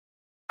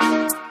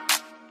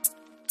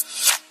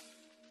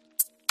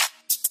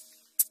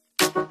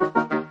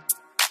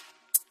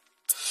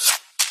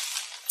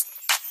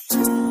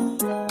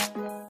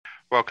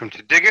Welcome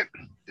to Dig It.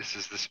 This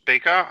is the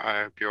speaker.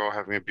 I hope you're all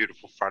having a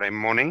beautiful Friday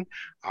morning.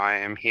 I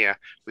am here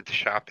with the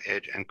Sharp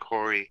Edge and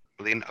Corey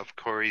Lynn of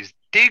Corey's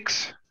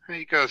Digs. How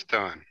you guys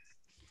doing?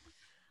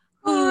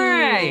 All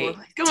right.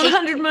 Going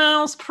 100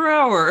 miles per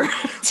hour.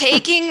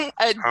 Taking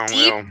a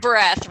deep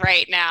breath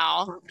right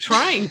now.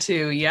 Trying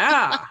to,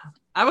 yeah.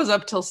 I was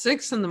up till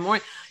 6 in the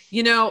morning.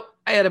 You know,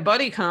 I had a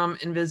buddy come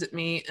and visit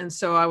me, and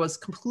so I was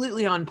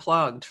completely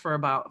unplugged for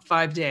about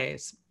 5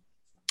 days.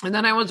 And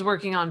then I was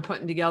working on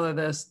putting together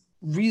this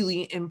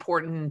really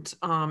important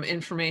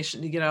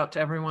information to get out to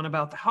everyone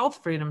about the Health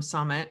Freedom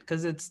Summit,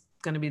 because it's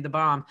going to be the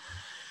bomb.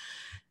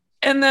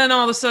 And then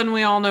all of a sudden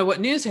we all know what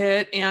news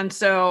hit. And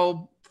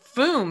so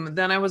boom,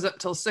 then I was up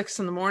till 6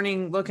 in the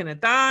morning looking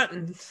at that,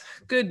 and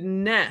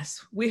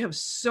goodness, we have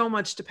so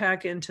much to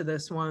pack into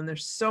this one.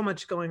 There's so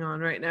much going on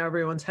right now.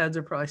 Everyone's heads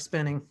are probably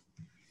spinning.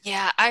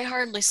 Yeah, I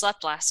hardly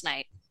slept last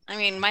night. I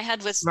mean, my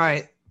head was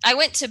right. I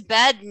went to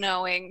bed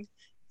knowing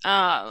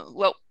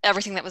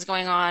everything that was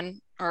going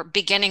on or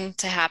beginning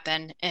to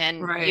happen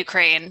in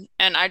Ukraine,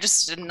 and I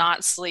just did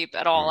not sleep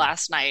at all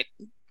last night.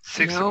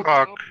 6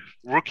 o'clock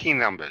rookie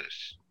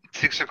numbers.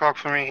 6 o'clock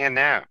for me here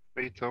now.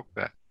 What are you talking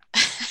about?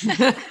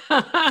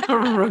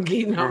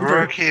 Rookie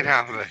number.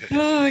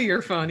 Oh,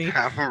 you're funny.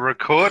 I'm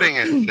recording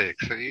at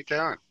 6. What are you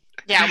doing?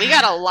 Yeah, we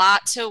got a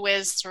lot to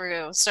whiz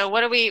through. So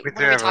what are we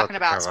talking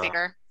about,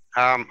 Speaker?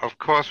 Of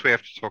course, we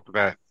have to talk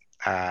about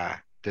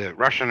the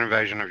Russian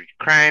invasion of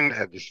Ukraine.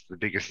 This is the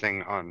biggest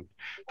thing on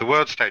the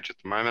world stage at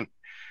the moment.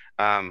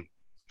 I'm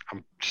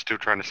still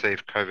trying to see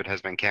if COVID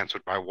has been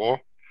cancelled by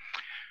war.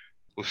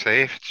 We'll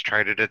see if it's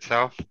traded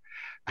itself.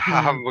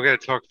 We're going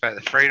to talk about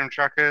the Freedom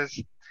Truckers,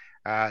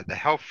 the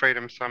Health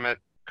Freedom Summit,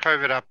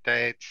 COVID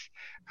updates,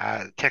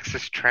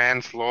 Texas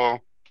trans law.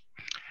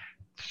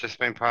 It's just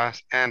been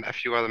passed, and a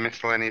few other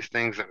miscellaneous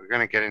things that we're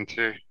going to get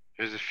into.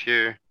 There's a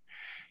few.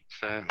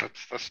 So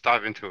let's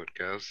dive into it,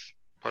 girls.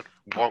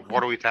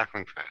 What are we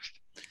tackling first?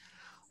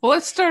 Well,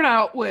 let's start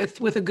out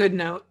with a good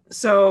note.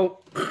 So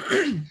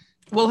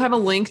we'll have a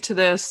link to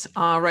this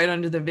right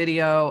under the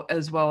video,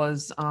 as well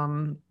as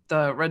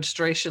the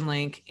registration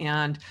link.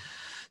 And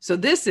so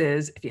this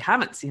is, if you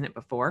haven't seen it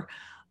before,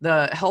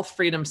 the Health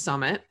Freedom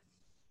Summit.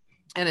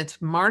 And it's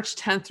March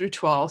 10th through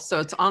 12th. So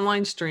it's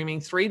online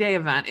streaming, 3-day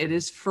event. It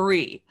is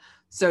free.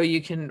 So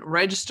you can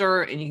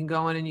register and you can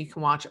go in and you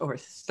can watch over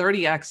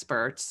 30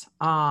 experts.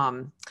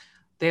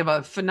 They have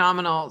a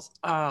phenomenal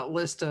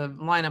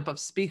lineup of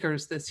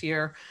speakers this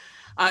year.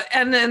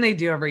 And then they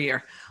do every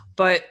year.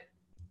 But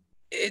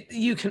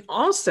you can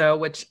also,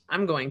 which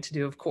I'm going to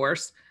do, of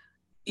course,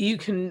 you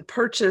can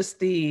purchase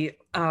the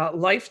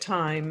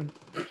lifetime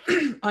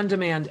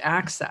on-demand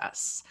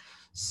access.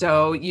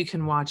 So you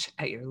can watch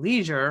at your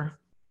leisure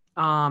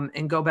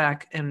and go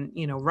back and,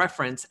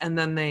 reference. And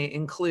then they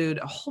include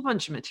a whole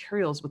bunch of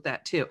materials with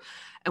that too.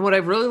 And what I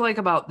really like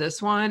about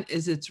this one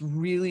is it's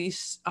really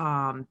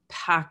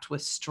packed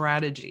with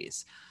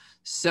strategies.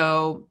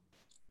 So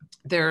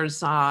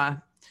there's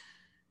a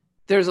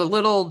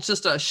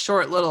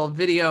short little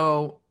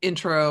video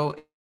intro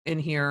in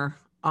here,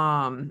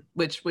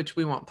 which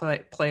we won't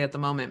play at the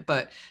moment.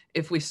 But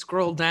if we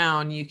scroll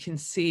down, you can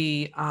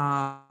see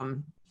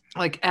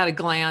like at a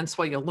glance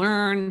what you'll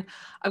learn.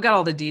 I've got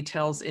all the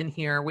details in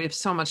here. We have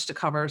so much to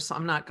cover, so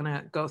I'm not going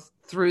to go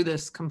through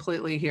this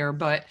completely here,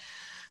 but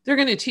they're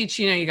going to teach,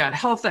 you got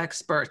health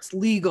experts,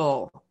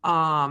 legal,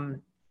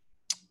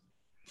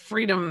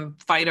 freedom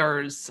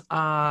fighters,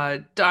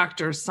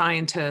 doctors,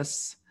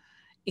 scientists,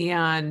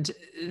 and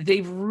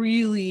they've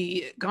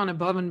really gone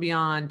above and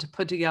beyond to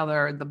put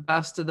together the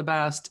best of the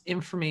best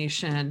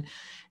information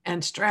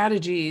and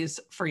strategies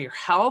for your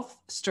health,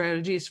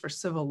 strategies for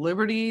civil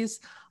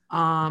liberties.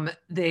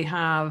 They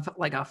have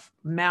like a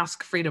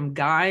mask freedom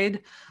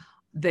guide.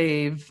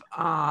 They've,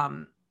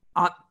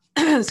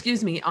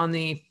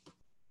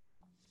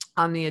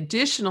 on the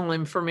additional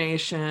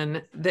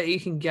information that you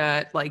can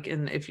get, like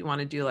if you want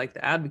to do like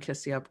the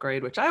advocacy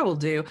upgrade, which I will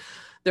do,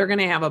 they're going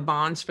to have a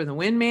Bonds for the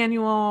Win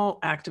manual,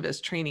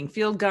 activist training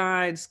field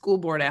guide, school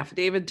board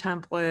affidavit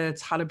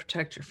templates, how to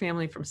protect your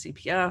family from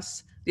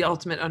CPS, the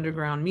ultimate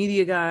underground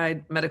media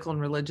guide, medical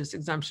and religious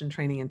exemption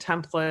training and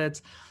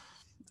templates,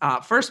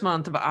 first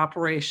month of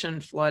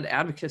Operation Flood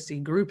Advocacy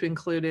group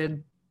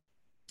included.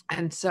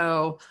 And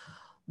so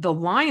the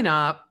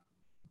lineup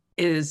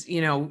is,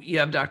 you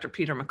have Dr.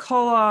 Peter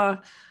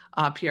McCullough,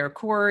 Pierre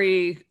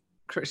Corey,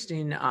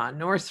 Christine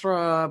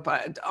Northrup,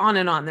 on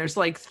and on. There's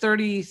like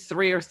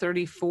 33 or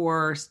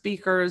 34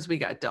 speakers. We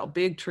got Del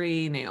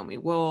Bigtree, Naomi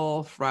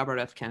Wolf, Robert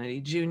F.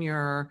 Kennedy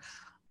Jr.,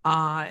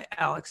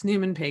 Alex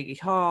Newman, Peggy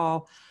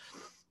Hall.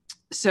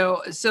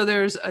 So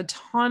there's a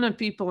ton of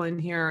people in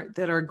here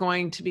that are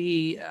going to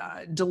be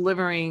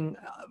delivering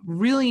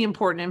really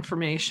important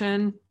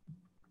information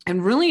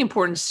and really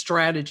important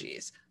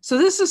strategies. So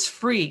this is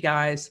free,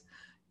 guys.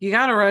 You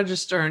got to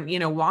register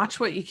and, watch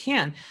what you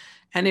can.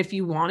 And if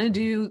you want to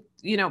do,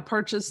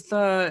 purchase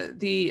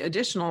the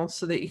additional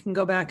so that you can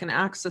go back and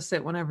access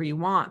it whenever you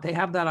want, they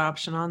have that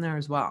option on there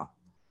as well.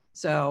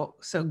 So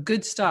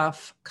good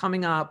stuff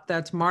coming up.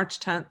 That's March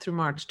 10th through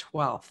March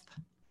 12th.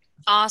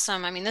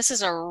 Awesome. I mean, this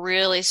is a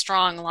really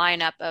strong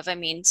lineup of,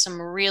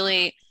 some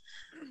really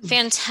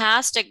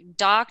fantastic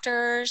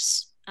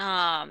doctors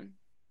and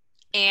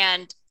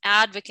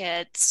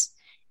advocates.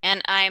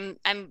 And I'm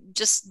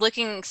just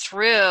looking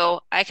through,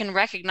 I can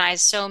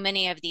recognize so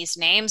many of these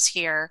names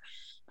here.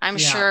 I'm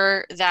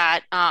sure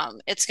that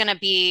it's going to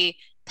be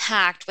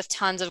packed with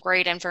tons of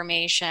great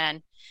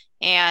information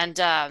and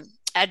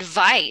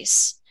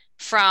advice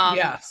from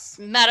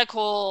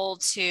medical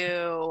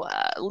to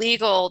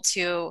legal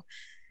to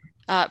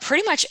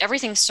pretty much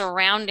everything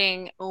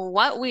surrounding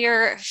what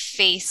we're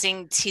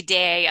facing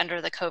today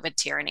under the COVID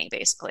tyranny,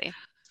 basically.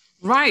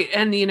 Right.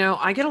 And,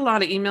 I get a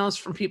lot of emails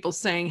from people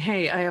saying,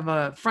 hey, I have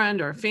a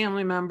friend or a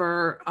family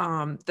member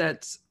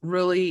that's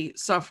really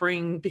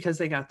suffering because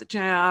they got the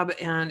jab.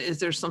 And is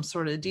there some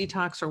sort of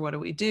detox, or what do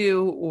we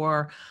do?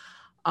 Or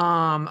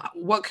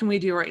what can we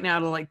do right now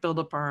to like build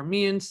up our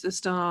immune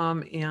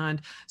system? And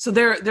so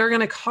they're going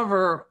to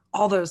cover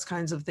all those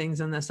kinds of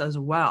things in this as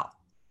well,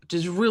 which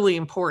is really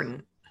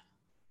important.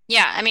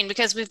 Yeah,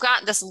 because we've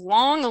got this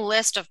long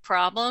list of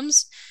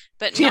problems,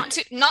 but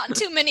not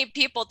too many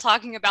people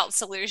talking about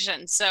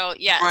solutions. So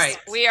yes,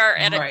 we are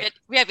at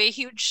we have a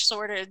huge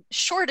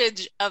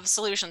shortage of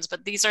solutions,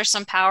 but these are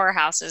some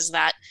powerhouses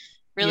that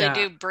really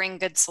do bring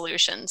good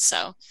solutions.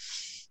 So,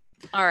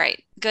 all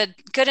right,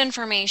 good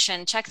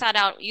information. Check that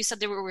out. You said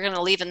that we were going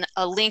to leave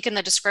a link in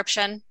the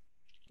description.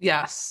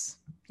 Yes.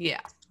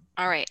 Yeah.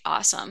 All right.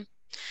 Awesome.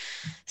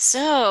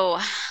 So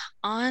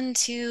on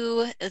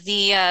to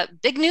the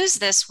big news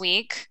this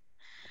week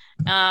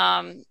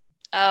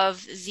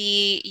of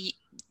the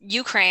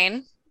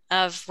Ukraine,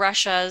 of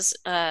Russia's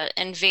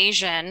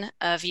invasion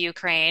of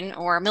Ukraine,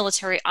 or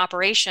military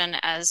operation,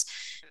 as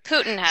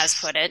Putin has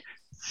put it.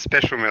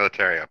 Special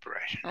military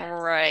operation.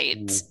 Right.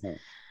 Mm-hmm.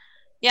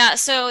 Yeah,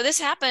 so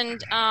this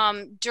happened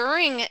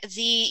during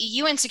the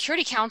UN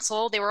Security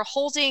Council. They were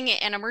holding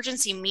an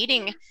emergency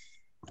meeting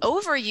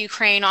over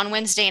Ukraine on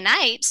Wednesday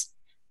night,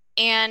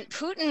 and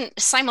Putin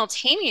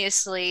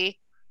simultaneously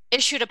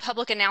issued a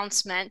public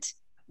announcement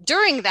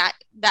during that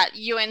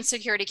UN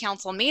Security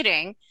Council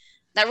meeting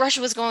that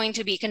Russia was going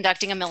to be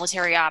conducting a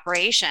military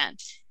operation.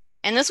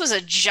 And this was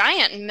a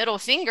giant middle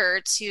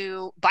finger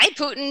by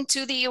Putin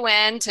to the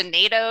UN, to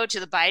NATO, to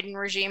the Biden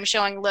regime,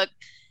 showing, look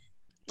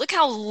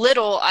how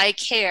little I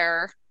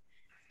care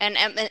and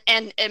am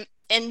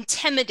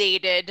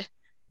intimidated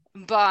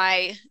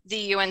by the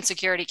UN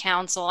Security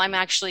Council. I'm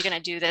actually going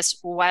to do this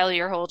while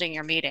you're holding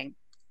your meeting.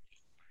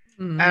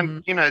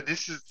 And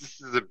this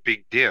is a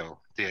big deal.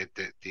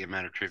 The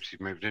amount of troops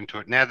you've moved into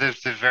it. Now,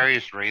 there's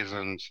various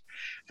reasons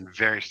and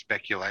various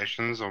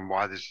speculations on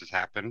why this has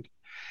happened,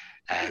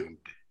 and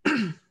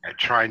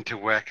trying to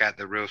work out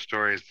the real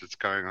stories that's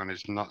going on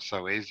is not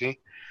so easy.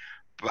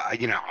 But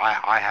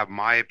I have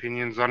my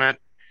opinions on it.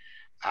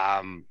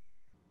 And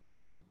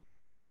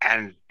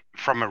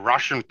from a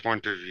Russian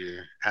point of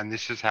view, and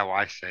this is how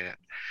I see it.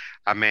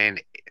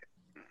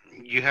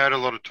 You heard a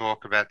lot of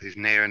talk about these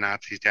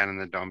neo-Nazis down in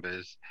the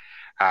Donbass,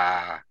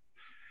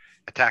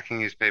 attacking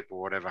his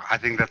people, whatever. I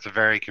think that's a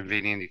very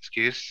convenient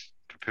excuse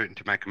for Putin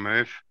to make a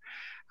move,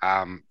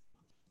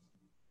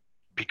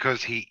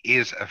 because he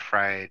is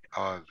afraid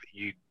of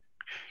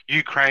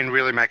Ukraine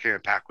really making a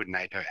pact with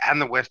NATO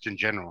and the West in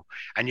general.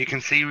 And you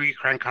can see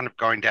Ukraine kind of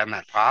going down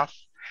that path,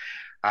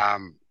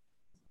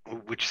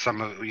 which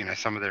some of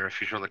their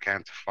official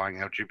accounts are flying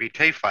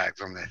LGBT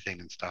flags on their thing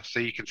and stuff. So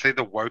you can see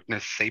the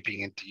wokeness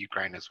seeping into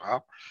Ukraine as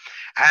well.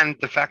 And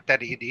the fact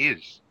that it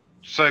is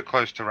so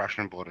close to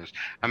Russian borders.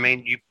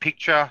 You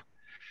picture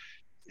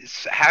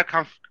how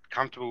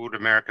comfortable would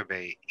America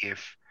be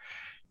if,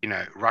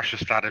 Russia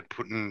started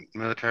putting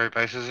military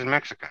bases in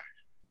Mexico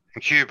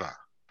and Cuba?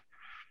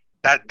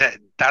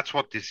 That's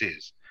what this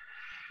is.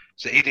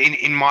 So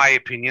in my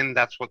opinion,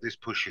 that's what this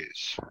push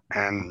is.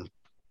 And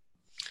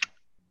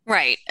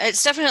right.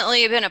 It's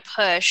definitely been a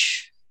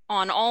push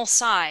on all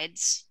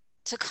sides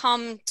to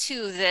come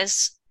to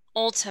this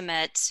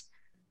ultimate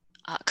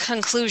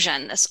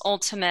conclusion, this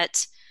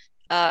ultimate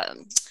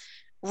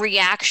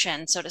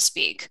reaction, so to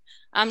speak.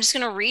 I'm just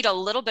going to read a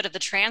little bit of the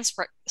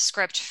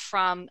transcript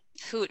from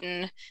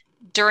Putin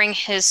during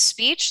his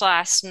speech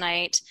last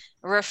night,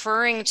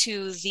 referring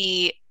to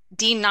the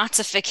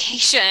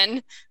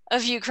denazification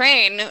of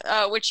Ukraine,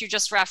 which you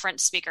just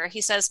referenced, Speaker.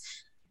 He says,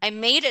 I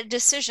made a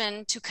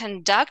decision to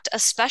conduct a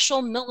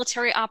special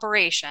military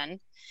operation.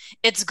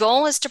 Its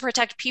goal is to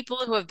protect people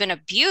who have been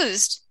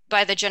abused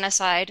by the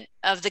genocide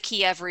of the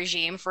Kiev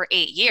regime for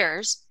 8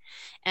 years.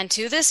 And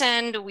to this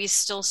end, we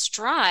will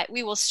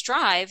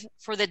strive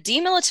for the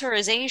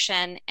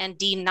demilitarization and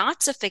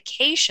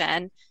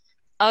denazification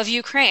of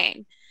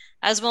Ukraine,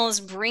 as well as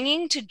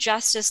bringing to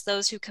justice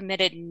those who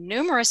committed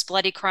numerous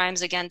bloody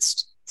crimes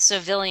against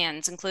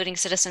civilians, including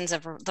citizens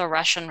of the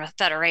Russian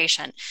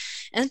Federation.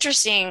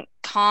 Interesting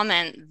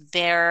comment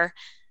there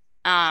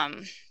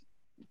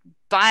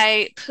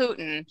by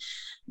Putin.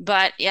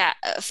 But yeah,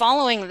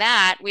 following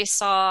that, we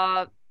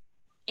saw,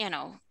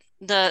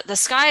 the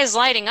sky is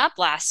lighting up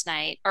last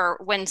night or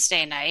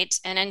Wednesday night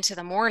and into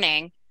the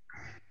morning,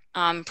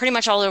 pretty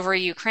much all over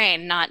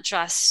Ukraine, not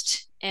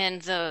just in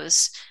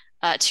those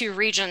two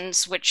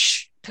regions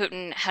which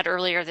Putin had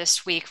earlier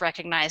this week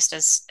recognized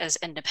as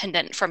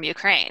independent from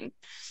Ukraine.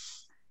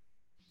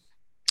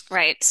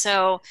 Right.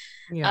 So,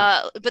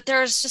 but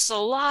there's just a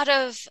lot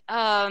of,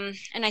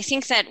 and I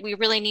think that we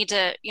really need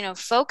to,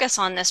 focus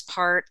on this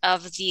part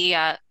of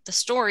the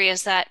story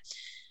is that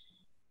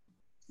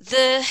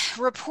the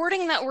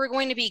reporting that we're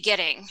going to be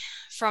getting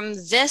from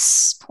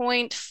this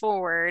point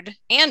forward,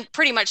 and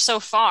pretty much so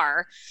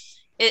far,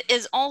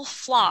 is all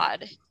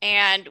flawed,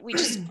 and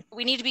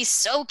we need to be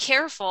so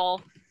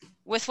careful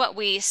with what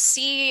we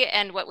see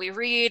and what we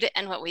read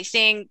and what we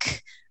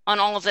think on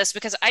all of this,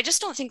 because I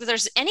just don't think that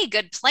there's any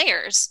good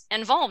players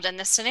involved in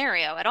this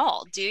scenario at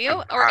all. Do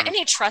you? Or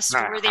any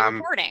trustworthy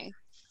reporting?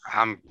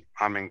 I'm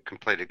in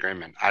complete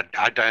agreement.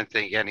 I don't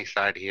think any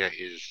side here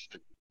is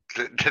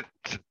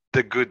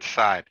the good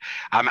side.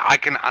 I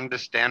can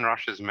understand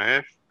Russia's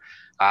move.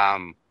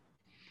 I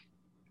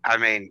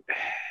mean,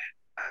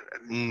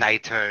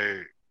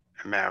 NATO,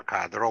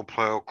 America, they're all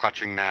pearl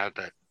clutching now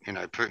that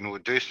Putin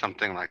would do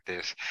something like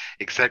this.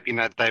 Except they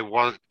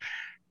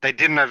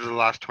didn't over the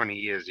last 20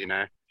 years.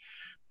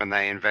 When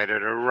they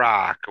invaded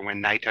Iraq and when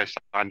NATO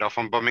signed off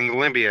on bombing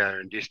Libya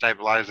and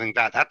destabilizing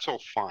that. That's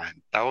all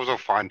fine. That was all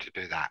fine to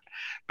do that.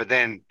 But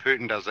then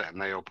Putin does it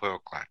and they all pearl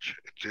clutch.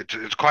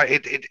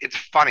 It's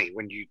funny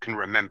when you can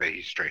remember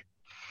history.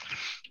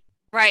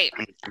 Right.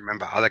 And you can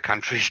remember other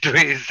countries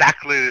doing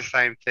exactly the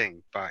same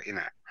thing. But,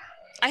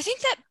 I think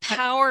that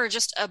power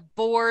just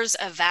abhors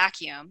a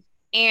vacuum.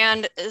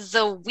 And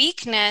the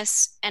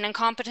weakness and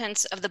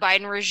incompetence of the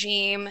Biden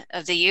regime,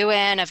 of the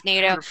UN, of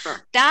NATO,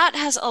 100%. That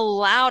has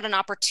allowed an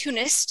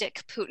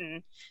opportunistic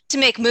Putin to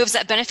make moves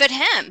that benefit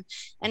him.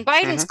 And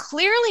Biden's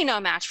clearly no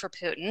match for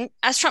Putin.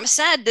 As Trump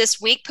said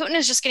this week, Putin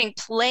is just getting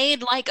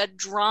played like a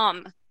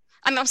drum.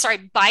 I'm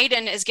sorry,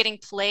 Biden is getting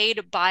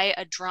played by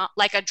a drum,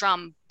 like a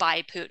drum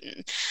by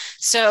Putin.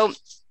 So,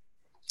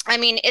 I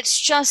mean,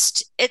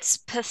 it's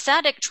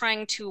pathetic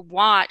trying to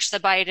watch the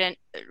Biden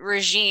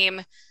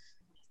regime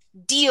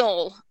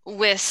deal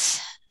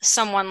with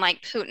someone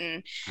like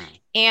Putin.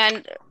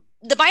 And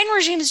the Biden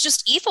regime is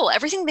just evil.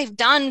 Everything they've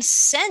done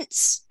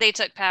since they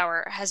took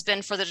power has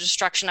been for the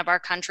destruction of our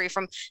country,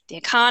 from the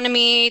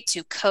economy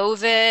to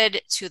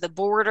COVID to the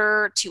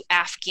border to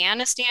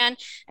Afghanistan.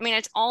 I mean,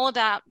 it's all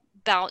about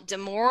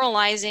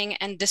demoralizing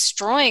and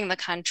destroying the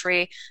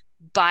country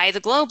by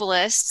the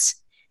globalists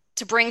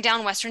to bring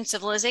down Western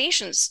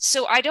civilizations.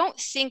 So I don't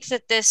think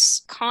that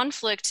this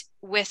conflict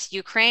with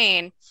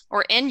Ukraine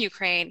or in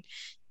Ukraine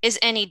is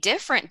any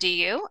different, do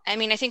you? I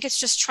mean, I think it's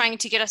just trying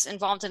to get us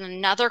involved in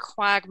another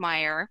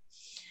quagmire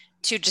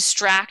to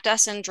distract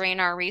us and drain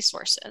our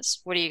resources.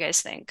 What do you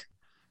guys think?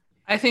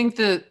 I think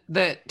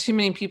that too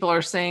many people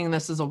are saying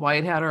this is a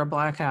white hat or a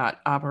black hat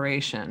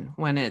operation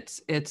when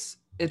it's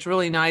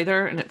really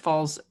neither, and it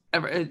falls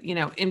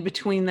in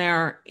between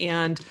there.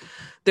 And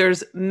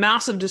there's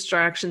massive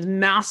distractions,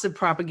 massive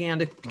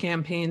propaganda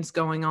campaigns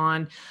going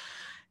on.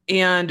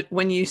 And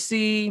when you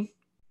see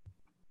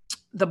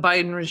the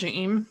Biden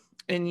regime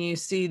and you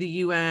see the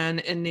UN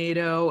and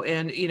NATO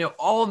and,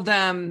 all of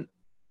them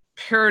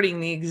parroting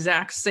the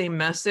exact same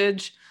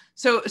message.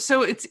 So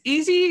it's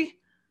easy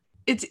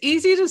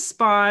to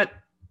spot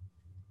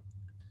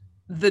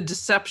the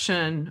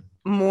deception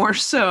more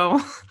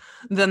so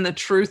than the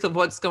truth of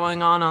what's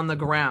going on the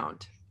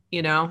ground,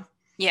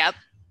 Yep.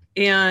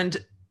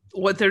 And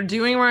what they're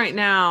doing right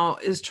now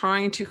is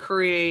trying to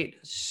create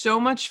so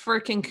much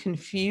freaking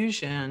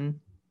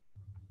confusion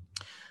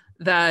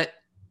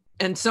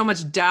and so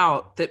much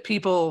doubt that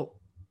people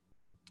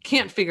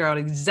can't figure out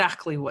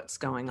exactly what's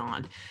going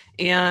on.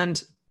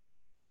 And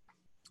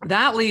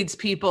that leads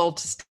people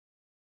to stay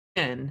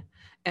in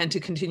and to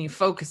continue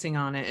focusing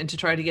on it and to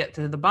try to get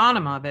to the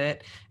bottom of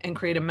it and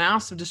create a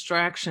massive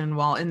distraction,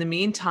 while in the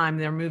meantime,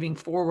 they're moving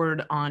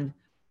forward on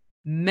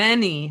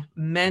many,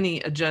 many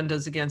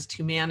agendas against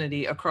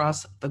humanity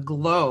across the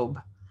globe.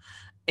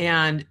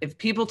 And if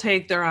people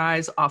take their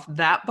eyes off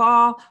that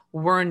ball,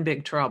 we're in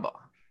big trouble.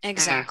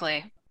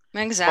 Exactly.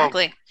 Well,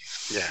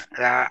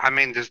 yeah. I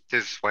mean,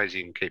 there's ways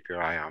you can keep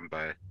your eye on,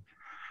 but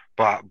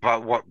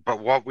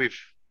what we've,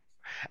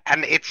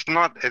 and it's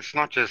not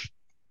just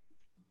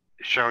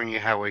showing you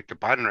how weak the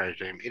Biden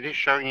regime. It is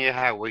showing you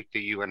how weak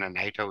the UN and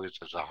NATO is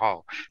as a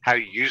whole, how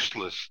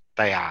useless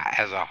they are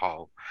as a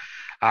whole.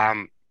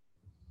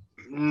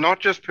 Not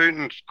just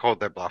Putin's called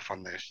their bluff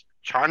on this.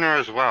 China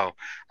as well.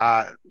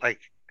 I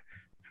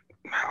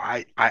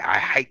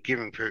hate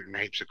giving Putin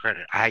heaps of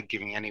credit. I hate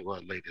giving any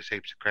world leaders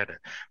heaps of credit.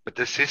 But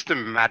the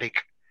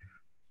systematic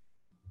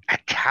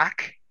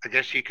attack, I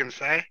guess you can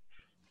say,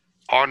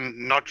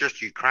 on not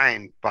just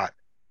Ukraine, but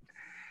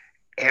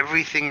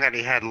everything that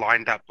he had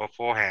lined up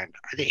beforehand.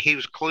 I think he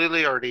was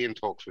clearly already in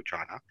talks with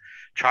China.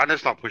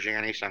 China's not pushing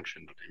any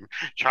sanctions on him.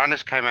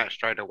 China's came out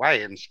straight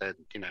away and said,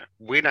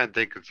 we don't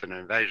think it's an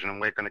invasion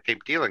and we're going to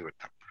keep dealing with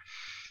them.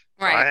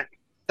 Right?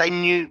 They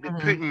knew,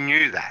 Putin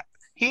knew that.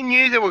 He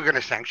knew they were going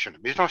to sanction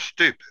him. He's not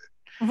stupid.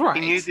 He knew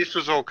Right. this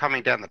was all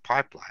coming down the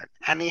pipeline,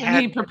 and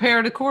And he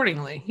prepared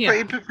accordingly. he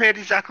Yeah. prepared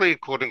exactly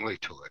accordingly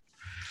to it.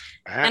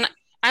 Right? And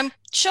I'm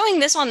showing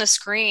this on the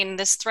screen.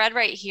 This thread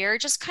right here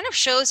just kind of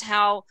shows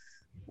how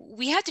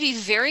we have to be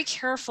very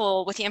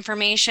careful with the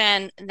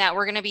information that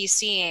we're going to be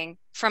seeing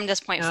from this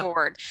point Yep.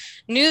 forward.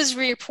 News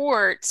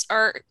reports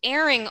are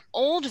airing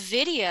old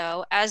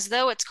video as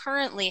though it's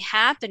currently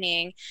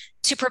happening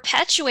to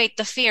perpetuate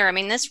the fear. I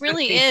mean, this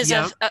really is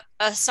Yep.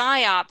 a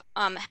psyop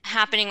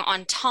happening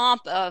on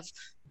top of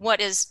what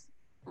is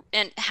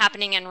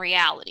happening in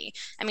reality.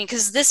 I mean,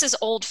 because this is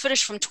old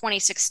footage from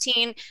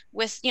 2016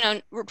 with,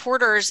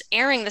 reporters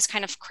airing this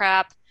kind of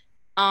crap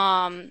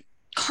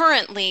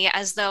currently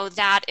as though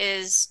that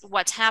is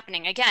what's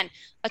happening. Again,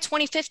 a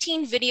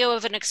 2015 video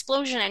of an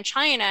explosion in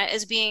China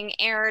is being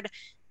aired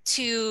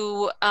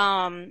to,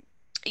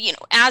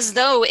 as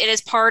though it is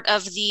part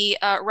of the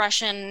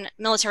Russian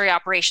military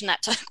operation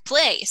that took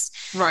place.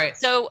 Right.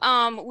 So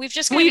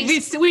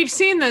we've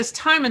seen this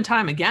time and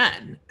time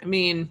again. I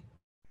mean,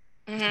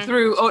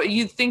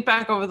 you think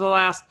back over the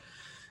last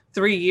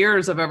 3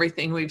 years of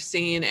everything we've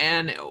seen,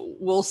 and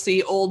we'll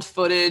see old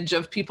footage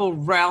of people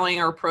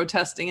rallying or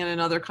protesting in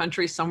another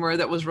country somewhere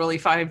that was really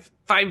 5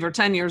 or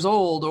 10 years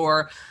old,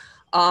 or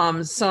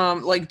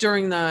some like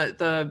during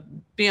the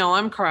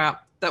BLM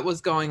crap that was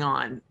going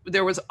on,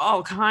 there was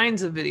all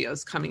kinds of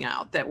videos coming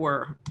out that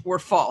were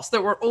false,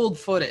 that were old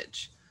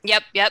footage.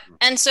 Yep.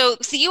 And so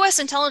the U.S.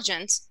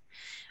 intelligence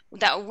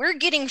that we're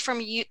getting from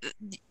you,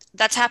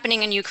 that's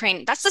happening in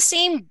Ukraine, that's the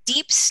same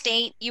deep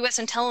state U.S.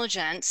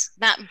 intelligence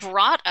that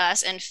brought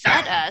us and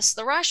fed us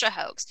the Russia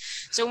hoax.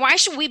 So why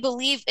should we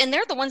believe, and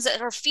they're the ones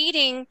that are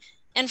feeding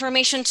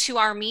information to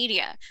our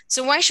media.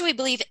 So why should we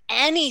believe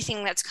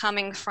anything that's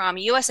coming from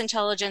U.S.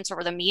 intelligence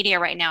or the media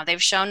right now?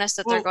 They've shown us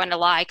that they're going to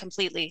lie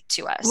completely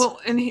to us. Well,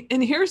 and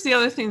here's the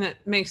other thing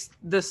that makes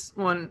this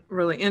one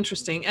really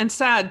interesting and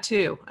sad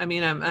too. I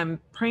mean, I'm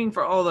praying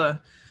for all the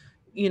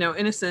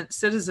innocent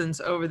citizens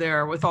over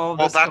there with all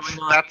this going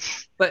on.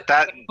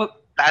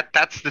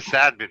 That's the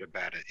sad bit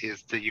about it,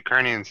 is the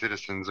Ukrainian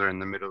citizens are in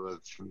the middle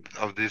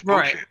of this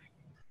bullshit.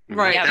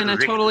 Right. In a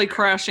totally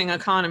crashing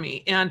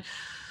economy. And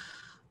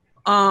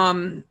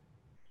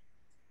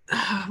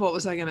what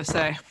was I going to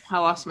say? I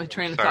lost my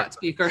train of thought,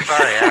 speaker.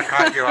 Sorry, I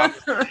caught you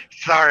off.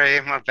 Sorry,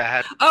 my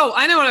bad. Oh,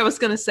 I know what I was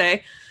going to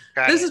say.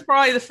 This is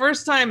probably the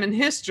first time in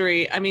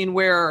history, I mean,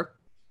 where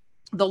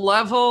the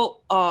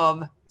level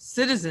of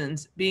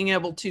citizens being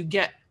able to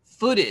get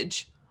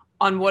footage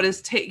on what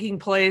is taking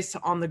place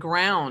on the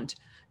ground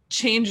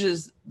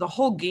changes the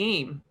whole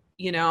game,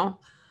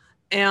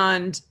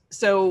 and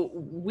so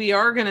we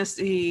are going to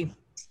see,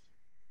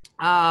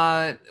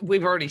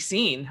 we've already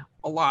seen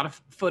a lot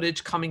of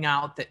footage coming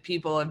out that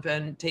people have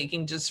been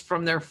taking just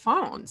from their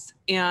phones,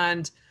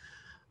 and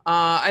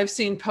I've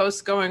seen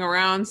posts going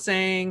around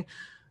saying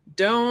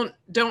don't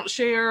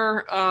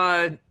share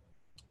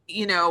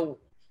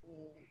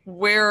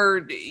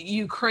where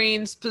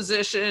Ukraine's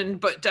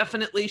positioned, but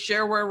definitely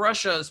share where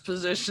Russia's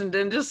positioned.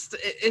 And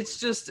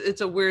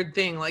it's a weird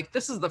thing. Like,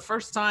 this is the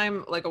first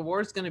time like a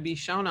war is going to be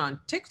shown on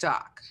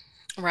TikTok.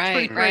 Right. It's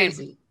pretty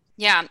crazy.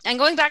 Yeah. And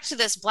going back to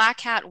this black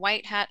hat,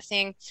 white hat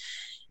thing.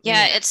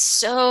 Yeah, it's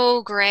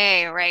so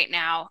gray right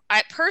now.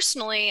 I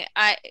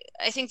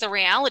think the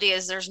reality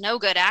is there's no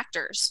good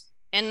actors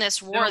in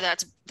this war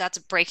that's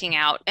breaking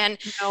out. And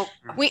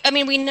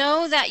we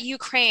know that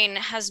Ukraine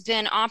has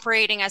been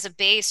operating as a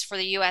base for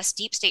the US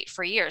deep state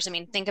for years. I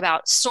mean, think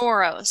about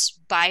Soros,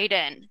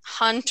 Biden,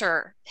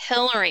 Hunter,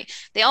 Hillary.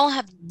 They all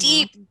have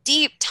deep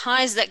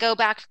ties that go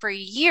back for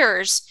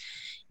years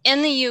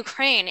in the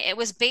Ukraine. It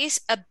was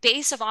a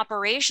base of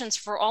operations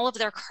for all of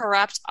their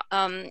corrupt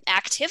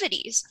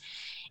activities.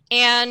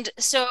 And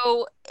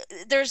so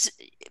there's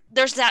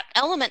that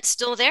element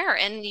still there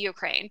in the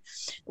Ukraine.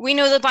 We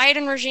know the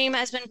Biden regime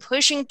has been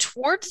pushing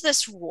towards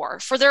this war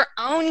for their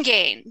own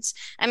gains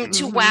and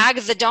to wag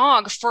the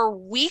dog for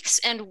weeks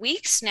and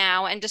weeks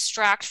now and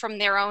distract from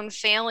their own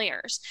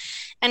failures.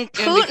 And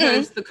Putin, and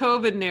because the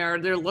COVID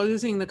narrative, they're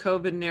losing the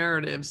COVID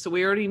narrative. So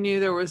we already knew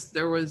there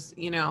was,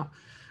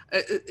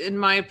 in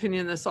my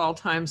opinion, this all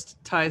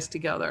ties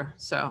together.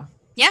 So.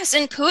 Yes,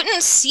 and Putin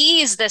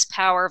sees this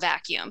power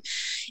vacuum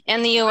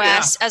in the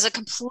U.S. as a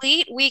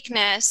complete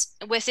weakness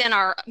within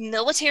our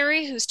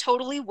military, who's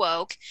totally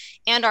woke,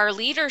 and our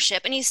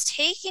leadership. And he's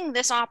taking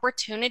this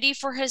opportunity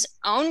for his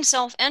own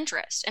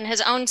self-interest and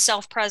his own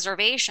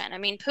self-preservation. I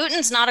mean,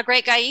 Putin's not a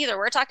great guy either.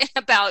 We're talking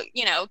about,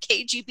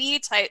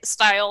 KGB type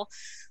style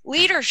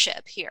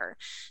leadership here.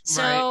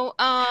 So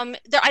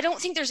I don't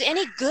think there's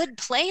any good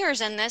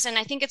players in this, and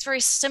I think it's very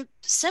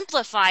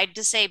simplified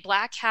to say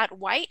black hat,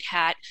 white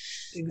hat.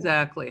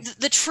 Exactly.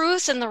 The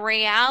truth and the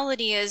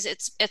reality is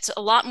it's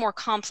a lot more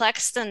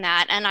complex than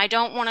that, and I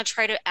don't want to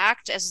try to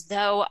act as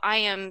though I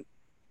am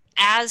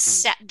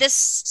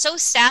so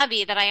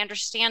savvy that I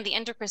understand the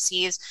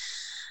intricacies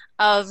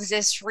of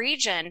this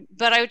region.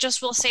 But I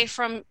just will say,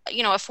 from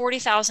a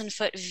 40,000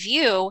 foot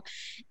view,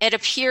 it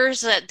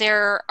appears that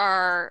there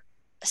are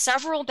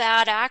several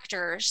bad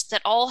actors that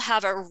all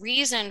have a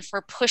reason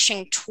for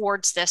pushing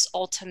towards this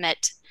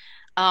ultimate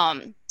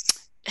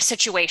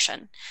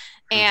situation.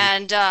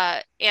 And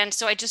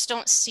so I just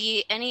don't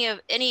see any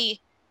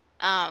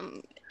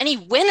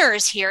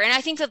winners here. And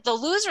I think that the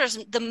losers,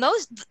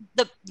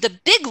 the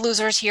big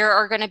losers here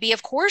are going to be,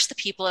 of course, the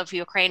people of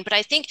Ukraine. But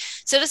I think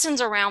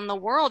citizens around the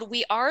world,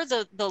 we are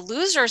the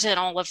losers in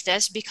all of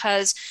this,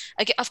 because,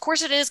 of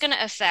course, it is going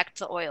to affect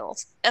the oil.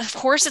 Of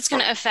course, it's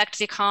going to affect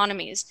the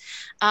economies.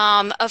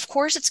 Of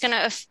course, it's going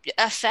to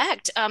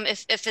affect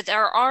if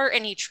there are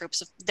any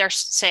troops. They're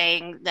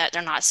saying that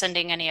they're not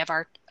sending any of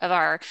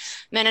our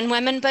men and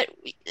women, but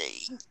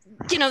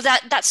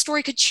that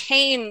story could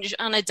change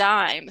on a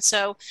dime.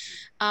 So.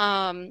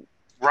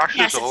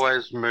 Russia's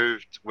always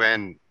moved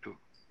when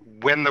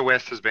the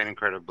West has been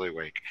incredibly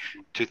weak.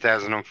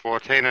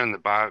 2014 and the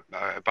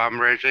Obama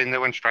regime, they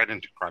went straight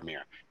into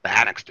Crimea. They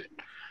annexed it,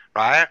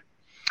 right?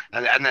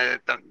 And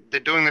they're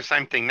doing the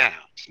same thing now.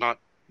 It's not,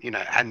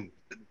 and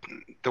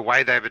the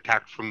way they've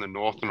attacked from the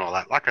north and all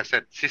that, like I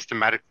said,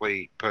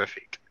 systematically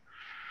perfect.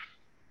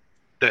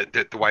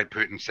 The way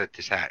Putin set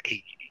this out,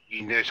 he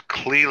knows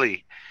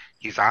clearly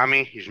his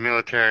army, his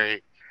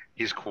military,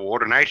 his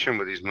coordination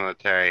with his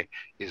military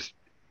is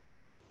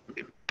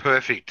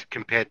perfect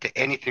compared to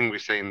anything we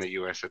see in the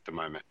US at the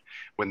moment,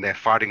 when they're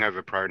fighting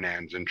over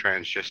pronouns and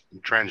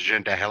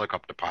transgender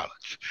helicopter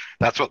pilots.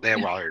 That's what they're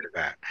worried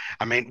about.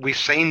 I mean, we've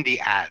seen the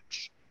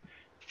ads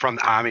from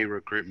the army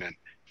recruitment,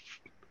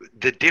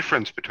 the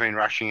difference between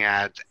Russian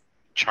ads,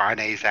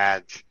 Chinese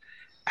ads,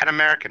 and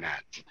American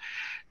ads.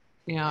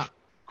 Yeah.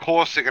 Of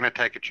course, they're going to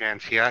take a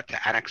chance here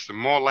to annex some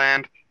more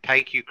land,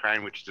 take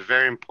Ukraine, which is a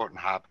very important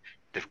hub.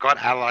 They've got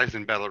allies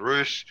in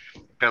Belarus.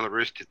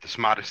 Belarus did the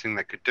smartest thing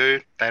they could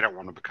do. They don't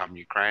want to become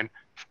Ukraine.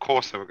 Of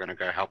course, they were going to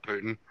go help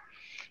Putin.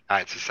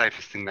 It's the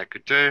safest thing they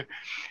could do.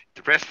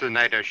 The rest of the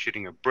NATO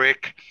shooting a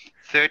brick.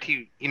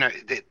 The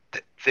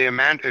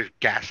amount of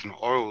gas and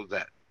oil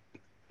that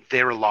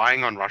they're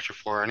relying on Russia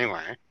for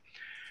anyway.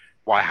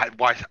 Why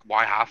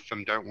half of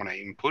them don't want to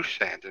even push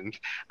sanctions?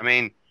 I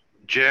mean,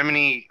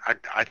 Germany,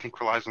 I think,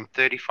 relies on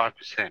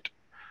 35%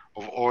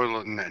 of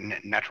oil and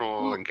natural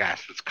oil and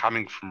gas that's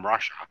coming from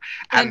Russia.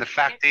 And the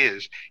fact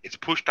is, it's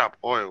pushed up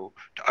oil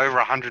to over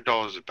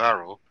 $100 a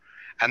barrel,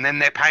 and then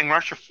they're paying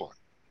Russia for it.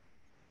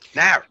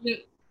 Now,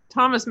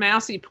 Thomas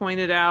Massey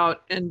pointed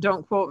out, and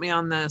don't quote me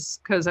on this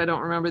because I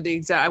don't remember the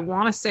exact, I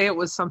want to say it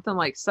was something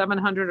like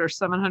 700 or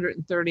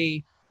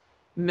 730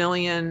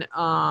 million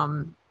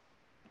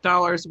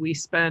dollars we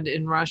spend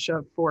in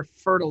Russia for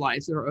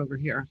fertilizer over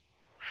here.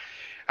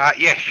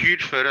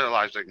 Huge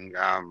fertilizing.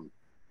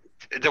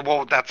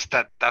 Well, that's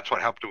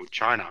what helped it with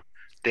China,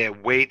 their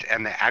wheat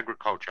and their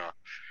agriculture.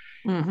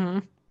 Mm-hmm.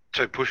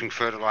 So pushing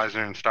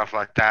fertilizer and stuff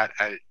like that.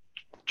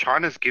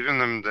 China's given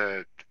them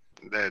the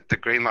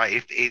green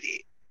light.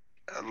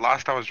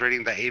 Last I was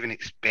reading, they even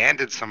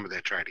expanded some of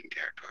their trading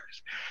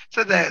territories.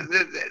 So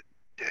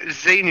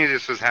Xi knew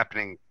this was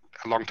happening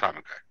a long time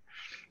ago.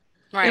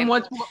 Right. And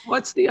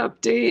what's the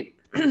update?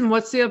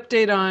 What's the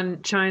update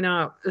on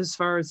China as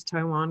far as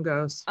Taiwan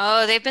goes?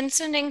 Oh, they've been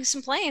sending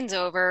some planes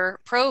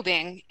over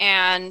probing,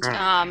 and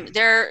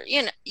they're,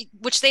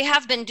 which they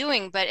have been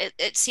doing, but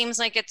it seems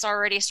like it's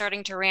already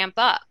starting to ramp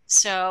up.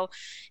 So,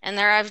 and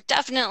there has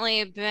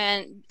definitely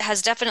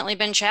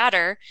been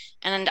chatter,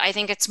 and I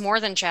think it's more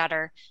than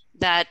chatter,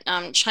 that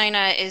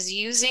China is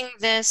using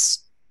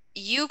this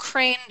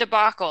Ukraine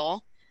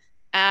debacle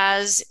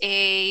as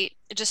a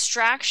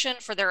distraction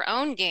for their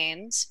own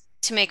gains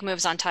to make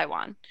moves on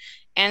Taiwan.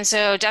 And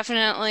so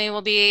definitely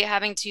we'll be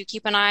having to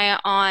keep an eye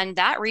on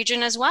that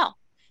region as well,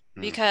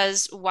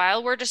 because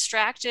while we're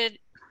distracted,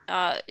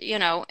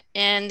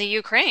 in the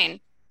Ukraine,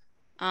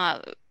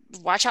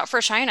 watch out for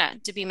China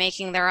to be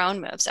making their own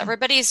moves.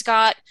 Everybody's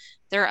got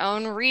their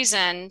own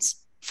reasons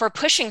for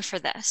pushing for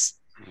this.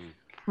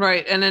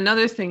 Right. And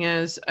another thing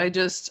is,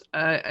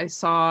 I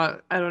saw,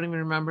 I don't even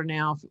remember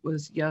now if it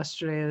was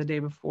yesterday or the day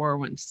before,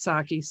 when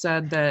Psaki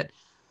said that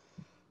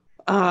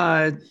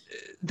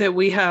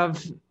we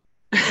have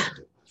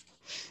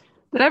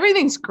that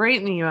everything's great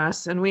in the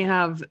US and we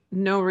have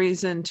no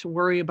reason to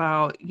worry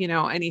about,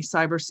 any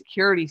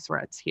cybersecurity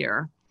threats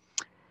here.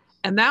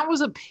 And that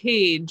was a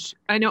page,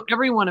 I know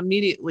everyone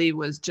immediately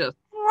was just,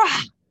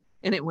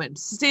 and it went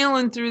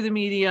sailing through the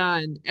media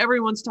and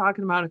everyone's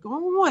talking about it,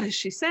 going, what is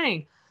she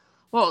saying?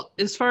 Well,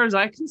 as far as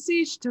I can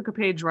see, she took a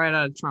page right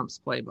out of Trump's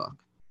playbook.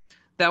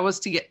 That was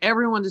to get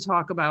everyone to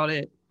talk about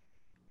it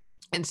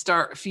and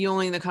start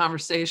fueling the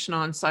conversation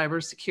on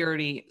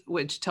cybersecurity,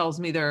 which tells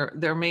me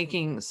they're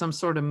making some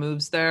sort of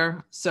moves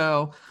there.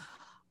 So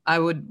I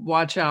would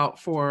watch out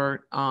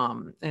for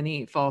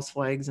any false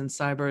flags and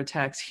cyber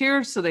attacks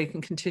here, so they can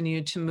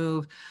continue to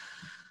move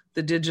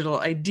the digital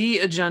ID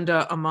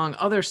agenda, among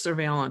other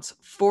surveillance,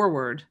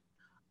 forward,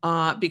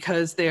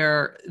 because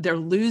they're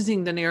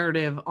losing the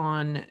narrative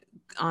on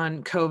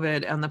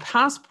COVID and the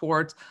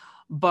passports,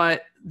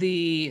 but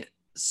the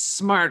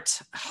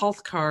smart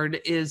health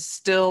card is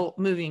still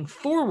moving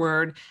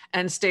forward,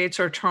 and states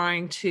are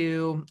trying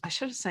to, I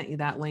should have sent you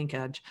that link,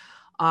 Edge.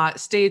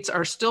 States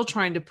are still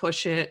trying to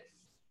push it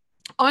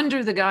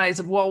under the guise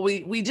of, well,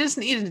 we just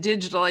need a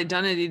digital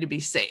identity to be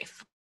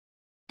safe.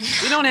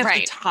 We don't have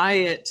Right. to tie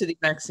it to the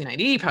vaccine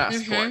ID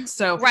passport.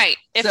 So Right.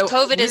 If so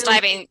COVID is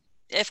really-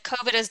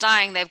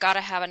 dying, they've got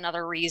to have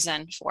another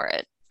reason for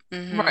it.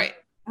 Right.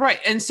 Right.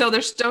 And so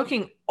they're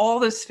stoking all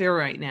this fear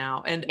right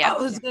now. And Yep.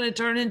 it's going to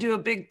turn into a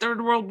big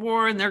third world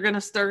war. And they're going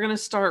to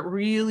start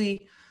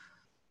really,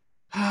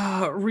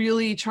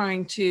 really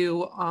trying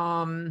to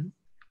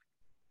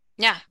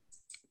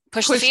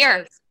push the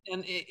fear. this.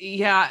 And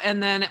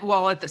and then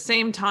while at the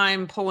same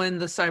time pull in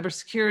the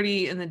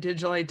cybersecurity and the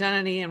digital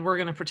identity, and we're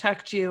going to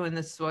protect you. And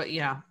this is what,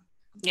 Yeah.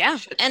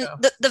 Shit And show.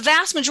 the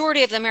vast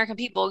majority of the American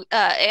people,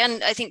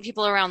 and I think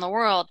people around the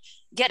world,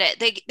 get it.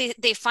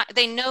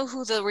 They know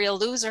who the real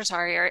losers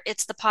are here.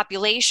 It's the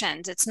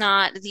populations. It's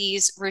not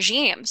these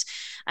regimes.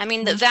 I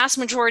mean, the vast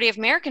majority of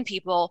American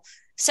people,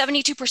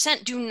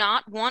 72%, do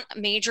not want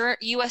major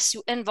U.S.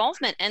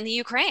 involvement in the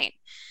Ukraine.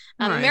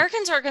 Right.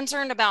 Americans are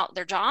concerned about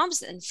their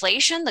jobs,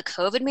 inflation, the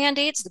COVID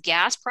mandates, the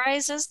gas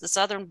prices, the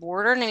southern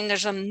border. I mean,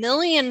 there's a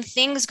million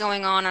things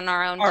going on in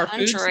our own Our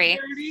food country.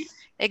 security.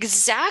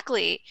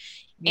 Exactly.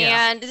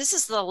 Yeah. And this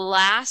is the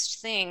last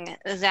thing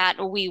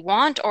that we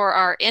want or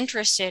are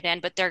interested in,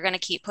 but they're going to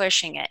keep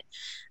pushing it.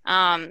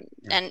 And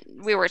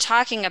we were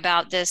talking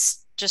about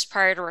this just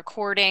prior to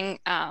recording,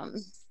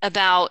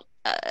 about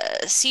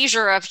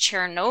seizure of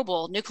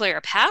Chernobyl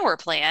nuclear power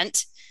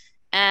plant,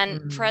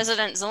 and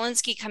President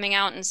Zelensky coming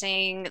out and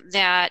saying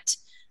that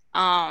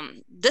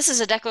this is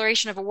a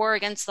declaration of a war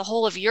against the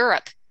whole of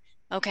Europe.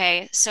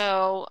 Okay,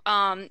 so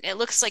it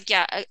looks like,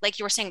 like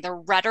you were saying, the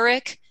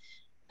rhetoric,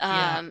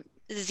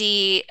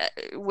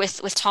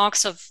 with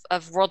talks of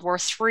World War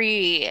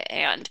III,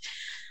 and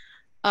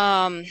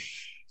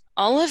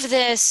all of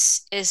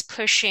this is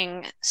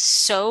pushing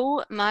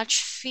so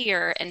much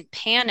fear and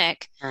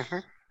panic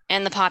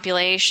in the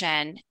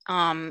population.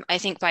 I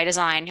think by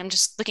design. I'm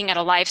just looking at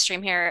a live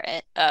stream here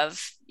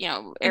of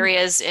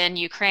areas in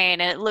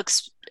Ukraine, and it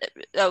looks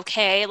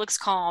okay. It looks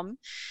calm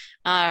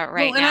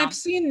right and now. I've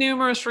seen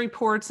numerous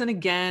reports, and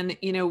again,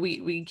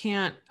 we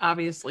can't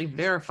obviously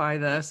verify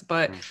this,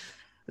 but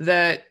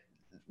that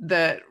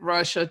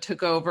Russia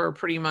took over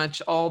pretty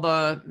much all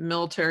the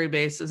military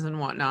bases and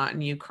whatnot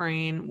in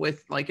Ukraine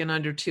with like in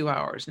under 2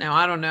 hours. Now,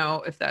 I don't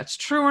know if that's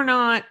true or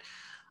not,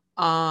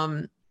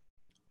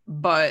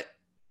 but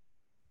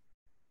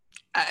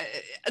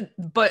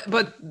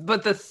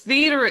the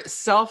theater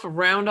itself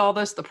around all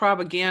this, the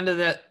propaganda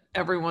that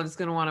everyone's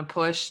going to want to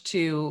push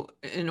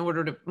in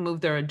order to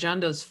move their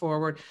agendas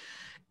forward,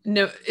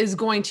 is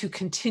going to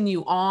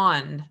continue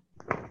on,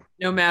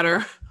 no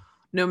matter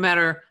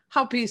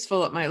how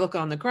peaceful it might look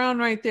on the ground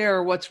right there,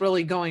 or what's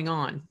really going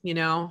on,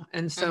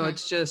 And so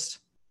it's just,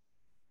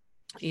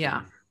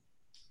 this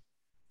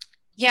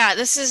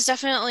is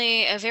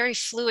definitely a very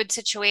fluid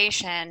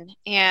situation,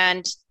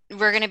 and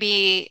we're going to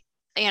be,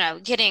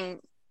 getting,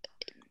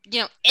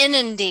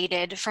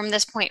 inundated from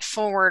this point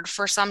forward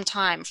for some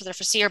time, for the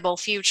foreseeable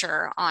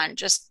future, on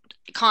just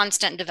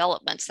constant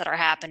developments that are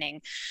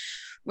happening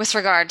with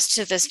regards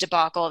to this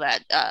debacle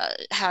that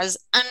has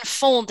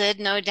unfolded,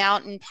 no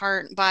doubt, in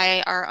part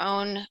by our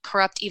own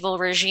corrupt, evil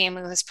regime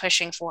who is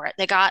pushing for it.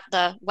 They got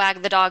the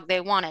wag the dog they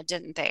wanted,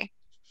 didn't they?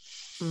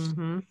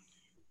 And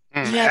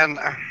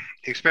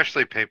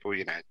especially people,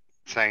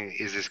 saying,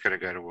 is this going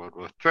to go to World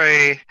War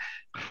III?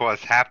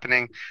 What's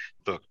happening?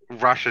 Look,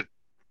 Russia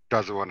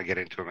doesn't want to get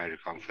into a major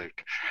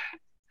conflict.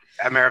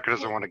 America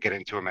doesn't want to get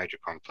into a major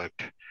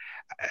conflict.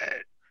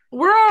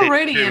 We're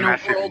already in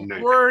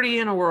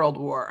a world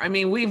war. I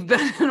mean, we've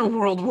been in a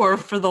world war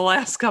for the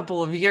last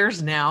couple of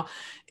years now.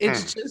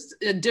 It's just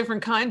a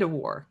different kind of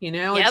war,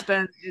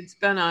 It's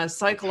been a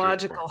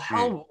psychological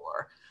hell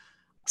war.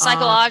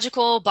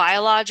 Psychological,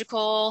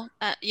 biological,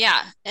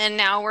 and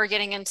now we're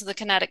getting into the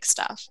kinetic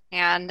stuff,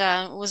 and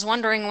was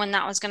wondering when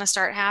that was going to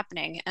start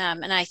happening.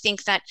 And I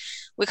think that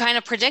we kind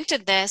of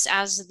predicted this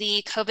as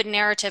the COVID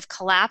narrative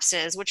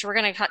collapses, which we're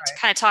going to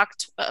kind of talk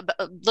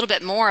a little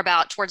bit more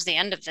about towards the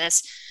end of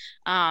this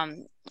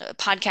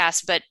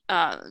podcast. But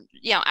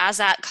as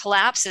that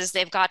collapses,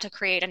 they've got to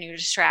create a new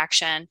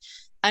distraction,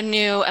 a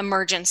new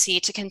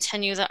emergency to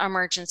continue the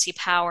emergency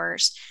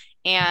powers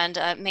and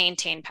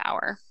maintain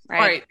power,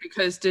 right?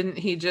 Because didn't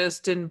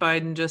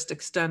Biden just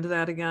extend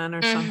that again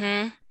or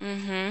something?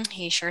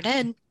 He sure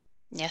did.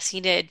 Yes, he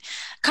did.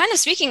 Kind of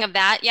speaking of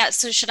that,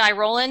 so should I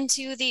roll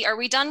into are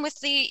we done with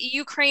the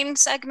Ukraine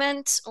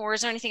segment, or is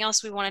there anything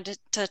else we wanted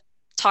to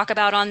talk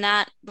about on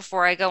that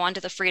before I go on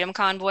to the Freedom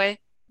Convoy?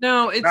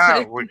 No,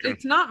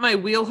 it's not my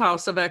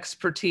wheelhouse of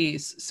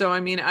expertise. So, I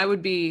mean, I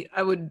would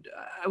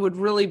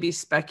really be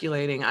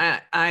speculating.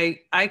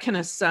 I can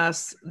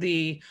assess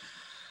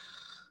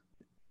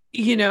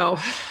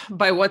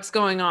by what's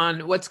going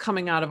on, what's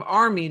coming out of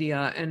our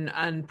media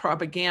and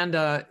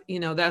propaganda,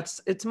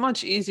 it's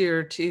much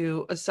easier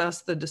to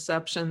assess the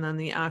deception than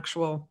the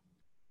actual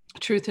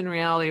truth and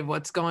reality of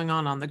what's going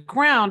on the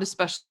ground,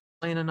 especially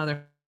in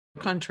another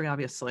country,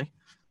 obviously.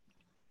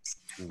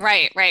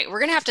 Right. We're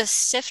going to have to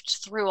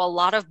sift through a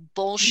lot of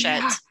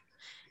bullshit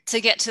to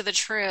get to the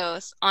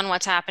truth on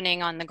what's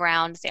happening on the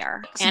ground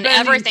there. And Spending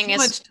everything too is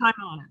much time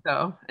on it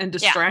though, and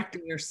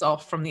distracting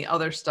yourself from the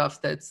other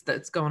stuff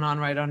that's going on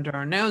right under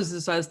our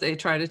noses as they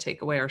try to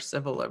take away our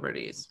civil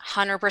liberties.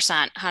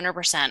 100%,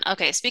 100%.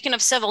 Okay, speaking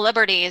of civil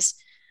liberties,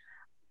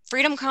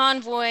 Freedom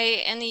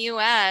Convoy in the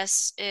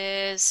US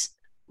is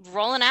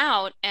rolling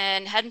out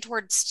and heading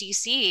towards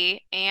DC.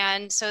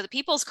 And so the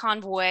People's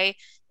Convoy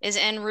is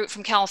en route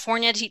from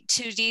California to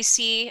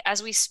DC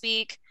as we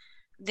speak.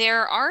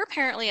 There are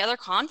apparently other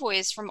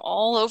convoys from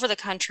all over the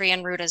country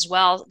en route as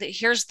well.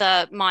 Here's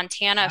the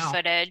Montana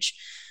footage.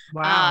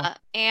 Wow.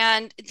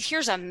 And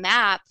here's a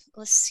map.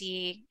 Let's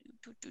see.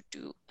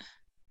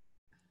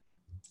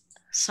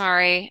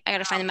 Sorry, I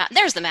gotta find the map.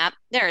 There's the map.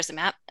 There's the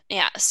map.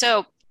 Yeah.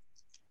 So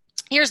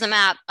here's the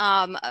map.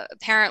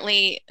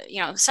 Apparently,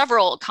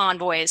 several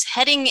convoys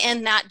heading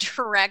in that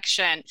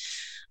direction.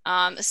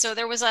 So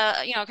there was a,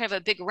 kind of a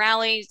big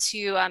rally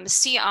to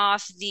see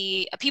off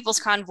the People's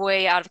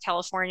Convoy out of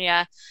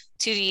California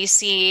to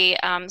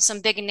DC. Some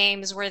big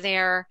names were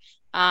there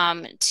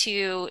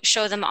to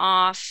show them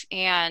off,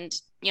 and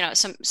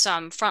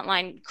some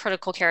frontline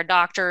critical care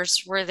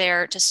doctors were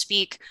there to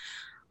speak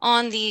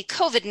on the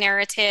COVID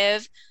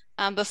narrative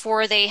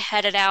before they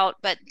headed out.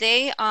 But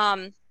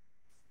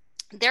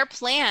their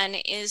plan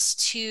is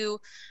to,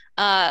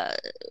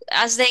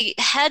 as they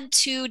head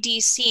to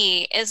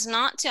DC, is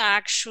not to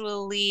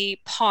actually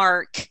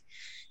park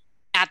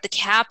at the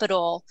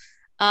Capitol.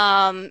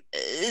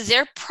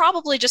 They're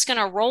probably just going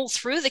to roll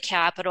through the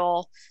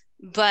Capitol,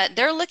 but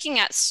they're looking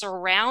at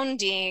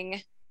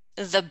surrounding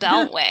the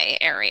Beltway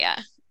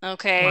area.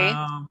 Okay.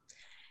 Wow.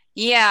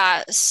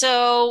 Yeah.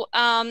 So,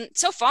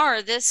 so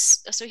far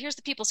so here's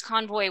the People's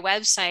Convoy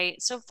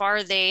website. So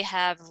far they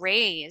have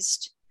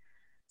raised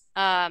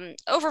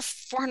over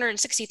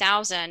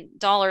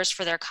 $460,000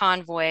 for their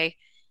convoy.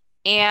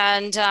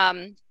 And,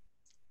 I'm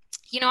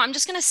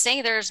just going to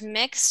say there's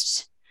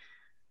mixed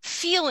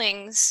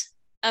feelings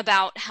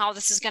about how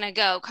this is going to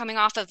go coming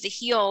off of the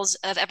heels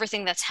of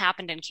everything that's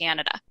happened in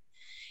Canada.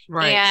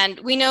 Right. And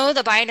we know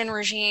the Biden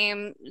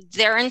regime,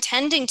 they're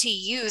intending to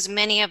use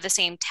many of the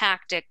same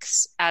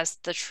tactics as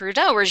the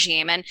Trudeau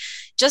regime. And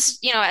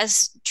just,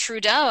 as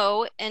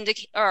Trudeau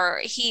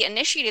he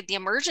initiated the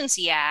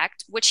Emergency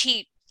Act, which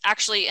he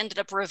actually ended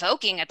up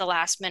revoking at the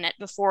last minute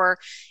before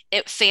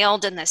it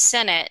failed in the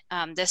Senate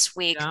this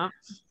week.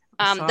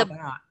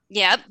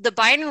 Yeah, the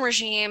Biden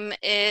regime,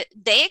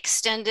 they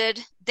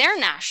extended their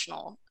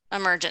national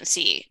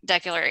emergency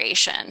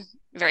declaration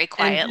very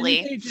quietly.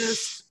 And didn't they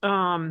just,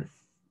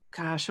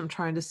 gosh, I'm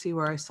trying to see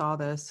where I saw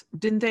this.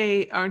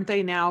 Aren't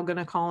they now going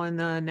to call in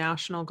the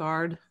National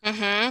Guard?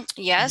 Mm-hmm.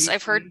 Yes,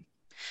 I've heard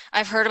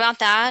about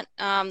that.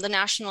 The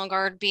National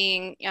Guard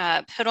being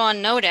put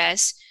on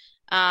notice,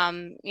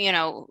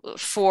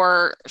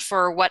 for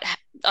what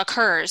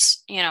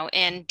occurs,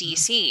 in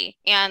DC.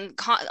 And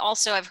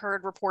also I've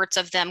heard reports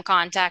of them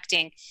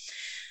contacting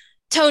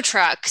tow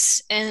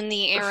trucks in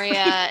the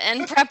area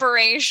in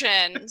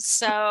preparation.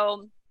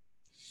 So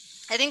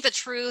I think the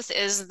truth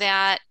is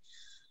that,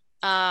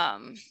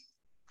 the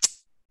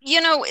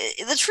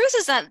truth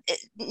is that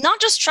not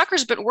just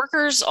truckers, but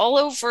workers all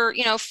over,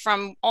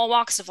 from all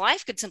walks of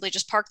life could simply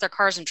just park their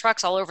cars and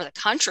trucks all over the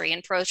country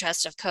in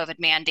protest of COVID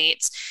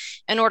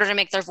mandates in order to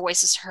make their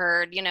voices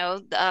heard.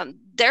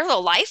 They're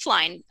the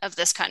lifeline of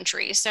this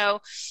country.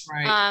 So,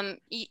 right.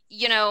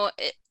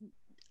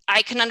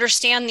 I can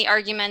understand the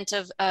argument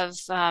of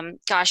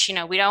gosh,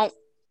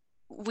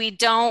 we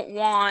don't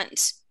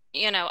want,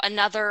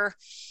 another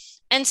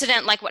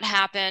incident like what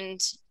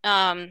happened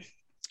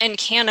in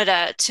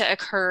Canada to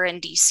occur in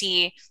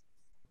DC.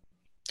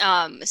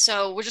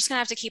 So we're just gonna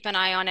have to keep an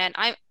eye on it.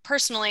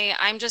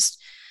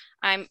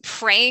 I'm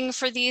praying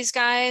for these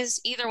guys.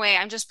 Either way,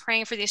 I'm just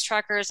praying for these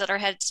truckers that are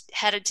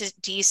headed to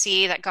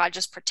DC, that God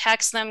just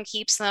protects them,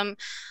 keeps them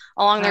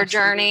along their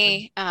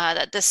journey,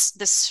 that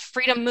this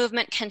freedom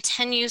movement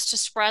continues to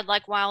spread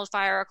like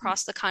wildfire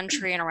across the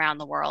country and around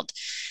the world.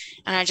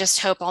 And I just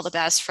hope all the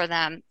best for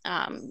them.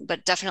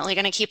 But definitely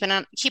going to keep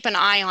an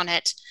eye on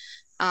it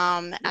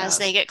as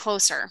they get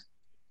closer.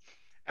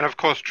 And of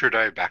course,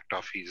 Trudeau backed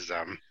off his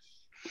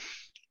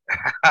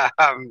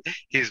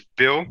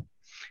bill,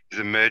 his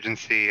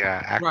emergency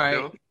act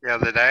bill the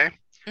other day.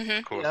 Mm-hmm.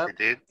 Of course, he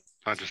did.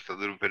 Not just a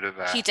little bit of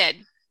he did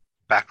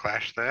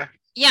backlash there.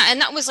 Yeah, and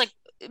that was like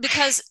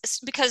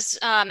because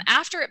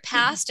after it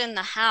passed in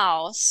the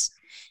House,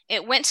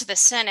 it went to the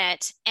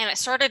Senate, and it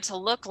started to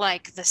look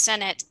like the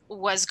Senate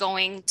was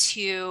going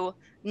to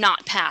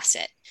not pass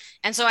it.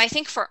 And so I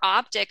think for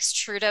optics,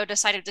 Trudeau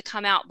decided to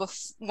come out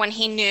when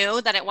he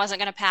knew that it wasn't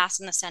going to pass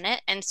in the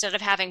Senate. Instead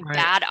of having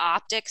bad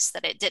optics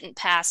that it didn't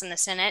pass in the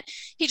Senate,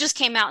 he just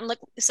came out and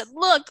said,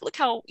 look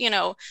how,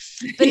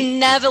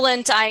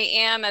 benevolent I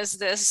am as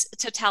this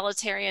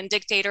totalitarian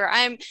dictator.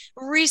 I'm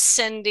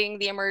rescinding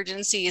the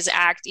Emergencies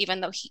Act,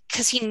 even though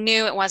because he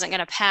knew it wasn't going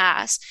to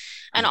pass.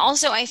 And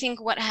also, I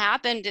think what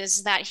happened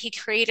is that he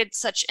created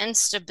such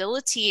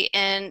instability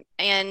in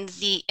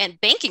the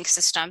banking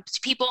system.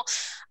 People,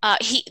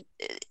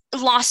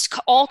 lost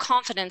all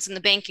confidence in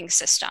the banking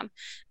system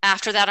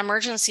after that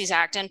Emergencies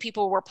Act, and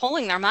people were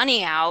pulling their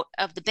money out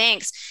of the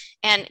banks.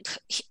 And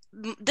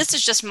this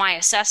is just my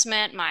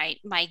assessment.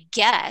 My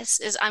guess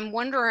is I'm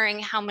wondering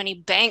how many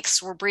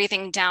banks were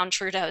breathing down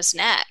Trudeau's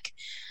neck,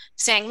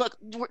 saying, look,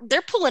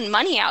 they're pulling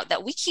money out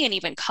that we can't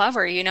even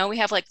cover. We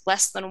have like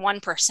less than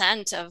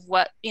 1% of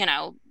what,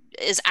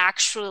 is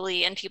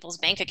actually in people's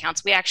bank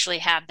accounts. We actually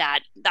have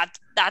that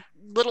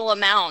little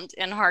amount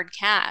in hard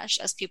cash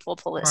as people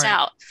pull this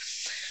out.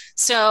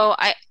 So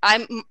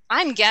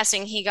I'm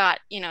guessing he got,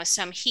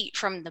 some heat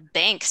from the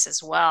banks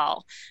as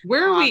well.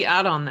 Where are we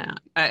at on that?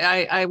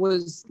 I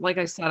was, like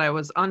I said, I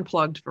was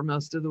unplugged for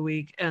most of the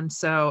week. And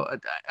so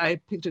I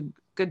picked a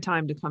good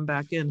time to come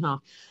back in, huh?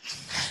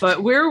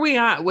 But where are we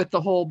at with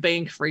the whole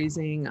bank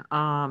freezing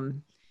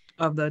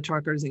of the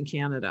truckers in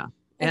Canada?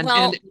 And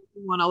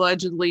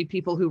allegedly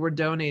people who were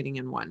donating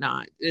and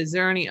whatnot. Is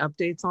there any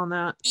updates on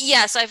that?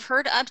 Yes, I've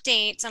heard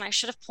updates, and I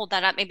should have pulled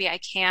that up. Maybe I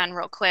can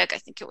real quick.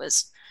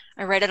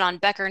 I read it on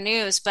Becker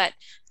News, but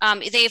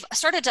they've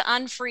started to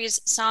unfreeze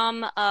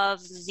some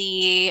of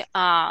the,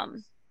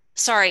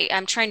 sorry,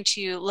 I'm trying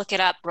to look it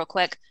up real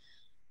quick.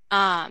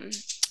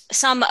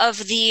 Some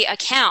of the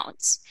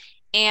accounts.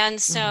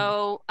 And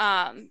so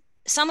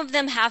some of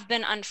them have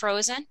been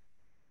unfrozen.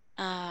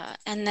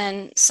 And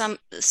then some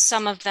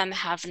of them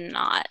have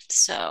not.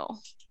 So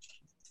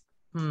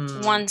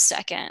 1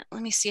 second.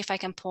 Let me see if I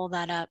can pull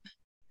that up.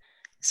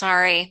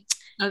 Sorry.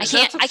 I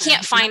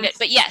can't find it,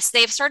 but yes,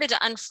 they've started to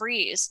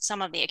unfreeze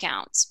some of the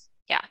accounts.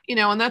 Yeah.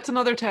 And that's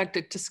another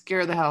tactic to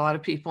scare the hell out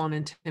of people and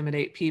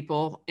intimidate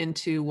people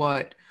into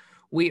what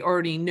we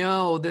already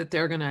know that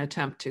they're going to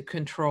attempt to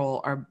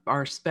control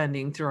our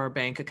spending through our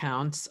bank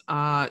accounts.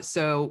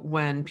 So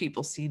when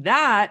people see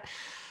that,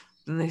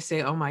 then they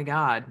say, oh my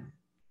God,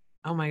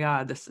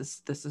 this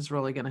is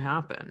really going to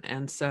happen.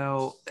 And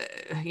so,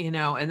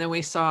 and then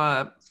we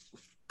saw a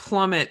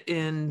plummet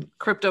in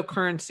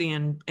cryptocurrency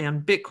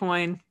and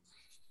Bitcoin,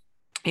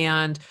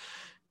 and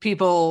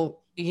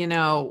people,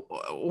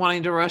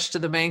 wanting to rush to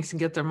the banks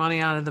and get their money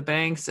out of the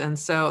banks. And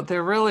so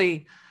they're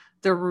really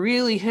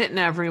hitting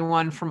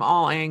everyone from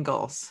all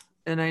angles.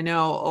 And I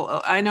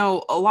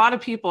know a lot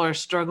of people are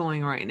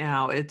struggling right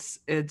now. It's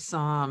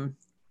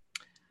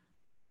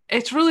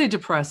really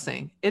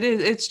depressing. It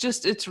is.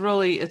 It's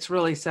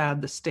really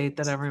sad, the state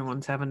that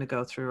everyone's having to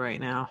go through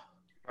right now.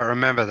 But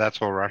remember, that's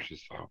all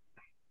Russia's fault.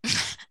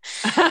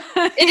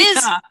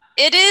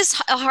 It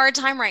is a hard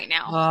time right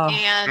now.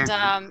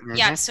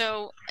 And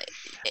so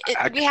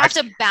we have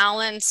to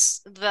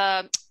balance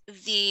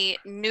the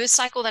news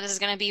cycle that is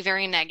going to be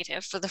very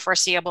negative for the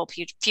foreseeable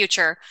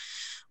future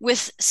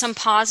with some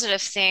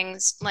positive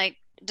things, like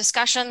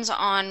discussions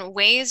on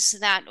ways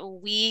that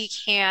we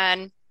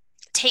can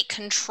take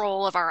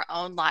control of our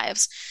own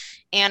lives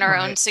and our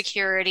own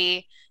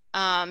security,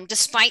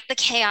 despite the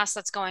chaos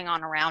that's going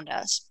on around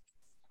us.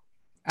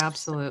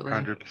 Absolutely.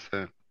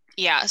 100%.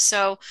 Yeah.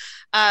 So,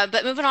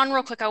 but moving on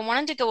real quick, I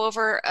wanted to go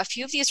over a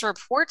few of these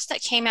reports that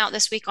came out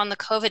this week on the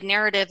COVID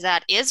narrative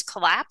that is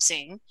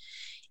collapsing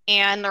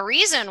and the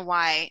reason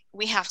why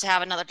we have to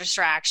have another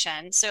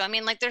distraction. So,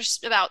 there's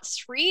about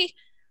 3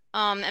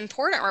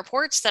 important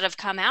reports that have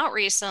come out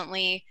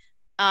recently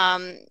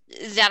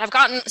that have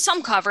gotten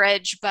some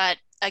coverage, but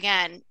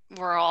again,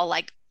 we're all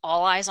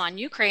eyes on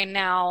Ukraine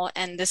now,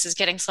 and this is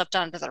getting slipped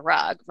under the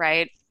rug,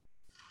 right?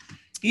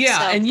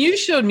 Yeah, and you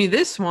showed me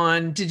this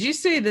one. Did you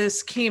say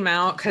this came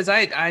out? Because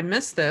I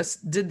missed this.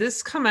 Did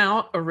this come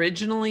out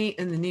originally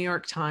in the New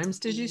York Times,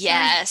 did you say?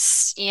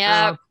 Yes.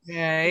 Yeah.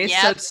 Okay.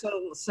 Yep.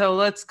 So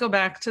let's go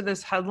back to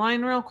this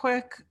headline real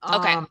quick.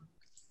 Okay.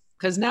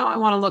 Because now I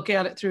want to look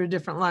at it through a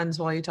different lens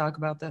while you talk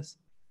about this.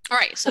 All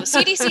right. So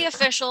CDC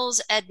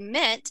officials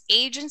admit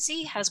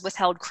agency has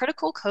withheld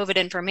critical COVID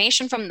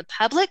information from the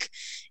public,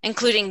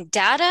 including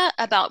data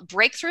about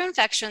breakthrough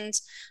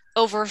infections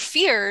over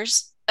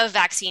fears of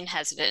vaccine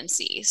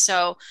hesitancy.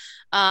 So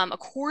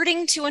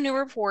according to a new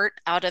report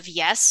out of,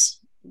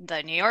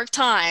 the New York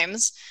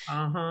Times,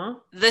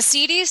 the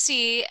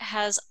CDC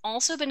has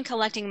also been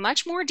collecting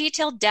much more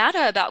detailed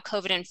data about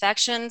COVID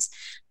infections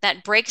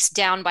that breaks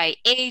down by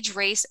age,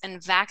 race,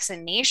 and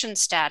vaccination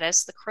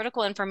status. The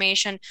critical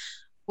information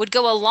would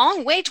go a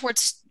long way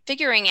towards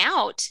figuring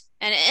out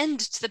an end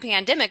to the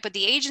pandemic, but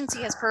the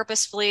agency has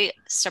purposefully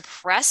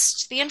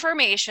suppressed the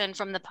information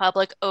from the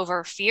public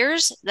over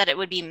fears that it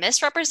would be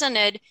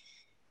misrepresented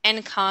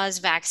and cause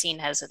vaccine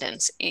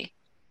hesitancy.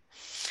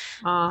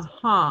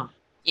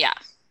 Yeah.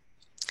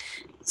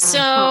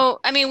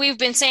 So, we've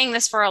been saying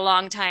this for a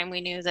long time.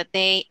 We knew that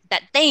they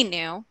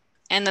knew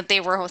and that they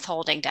were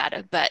withholding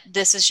data, but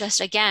this is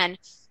just, again,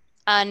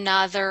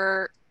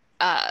 another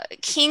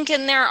kink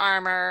in their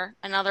armor,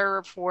 another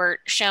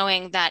report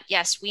showing that,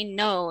 yes, we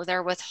know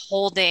they're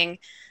withholding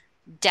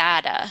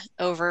data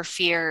over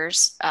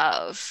fears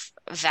of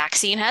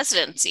vaccine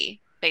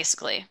hesitancy,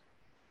 basically.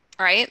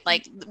 Right?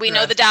 We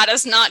know the data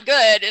is not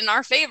good in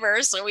our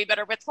favor, so we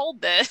better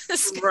withhold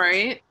this.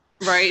 Right.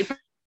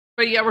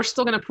 But yeah, we're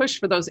still going to push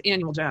for those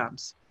annual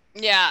jabs.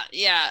 Yeah.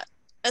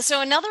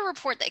 So another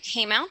report that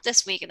came out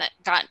this week that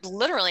got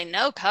literally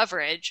no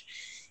coverage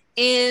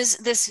is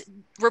this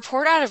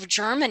report out of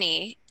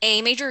Germany.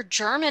 A major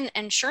German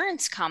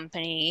insurance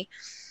company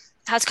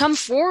has come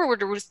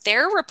forward with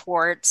their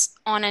reports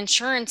on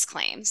insurance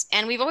claims.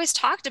 And we've always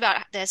talked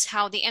about this,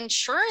 how the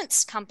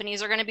insurance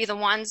companies are going to be the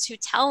ones who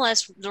tell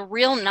us the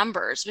real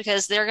numbers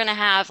because they're going to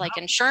have like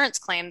insurance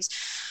claims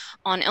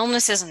on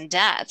illnesses and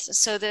deaths.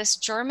 So this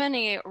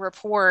Germany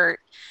report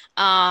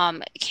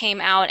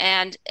came out,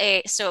 and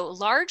a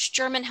large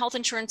German health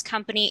insurance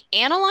company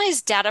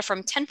analyzed data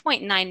from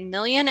 10.9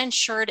 million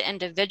insured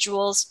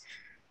individuals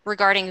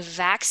regarding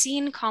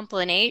vaccine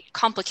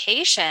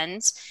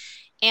complications.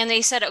 And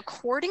they said,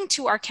 according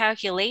to our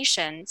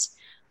calculations,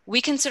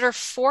 we consider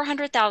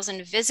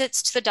 400,000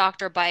 visits to the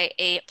doctor by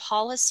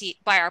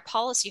our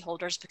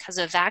policyholders because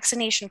of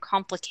vaccination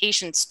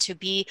complications to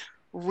be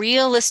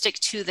realistic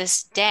to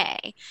this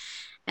day.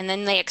 And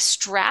then they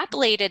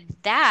extrapolated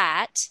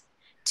that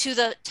to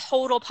the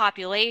total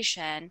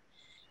population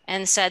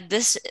and said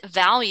this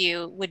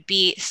value would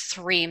be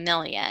 3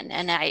 million.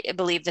 And I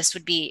believe this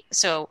would be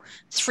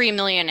 3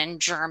 million in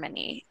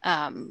Germany,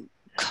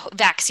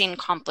 vaccine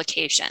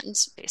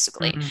complications,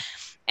 basically. Mm-hmm.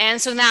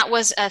 And so that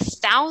was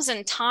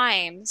 1,000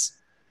 times.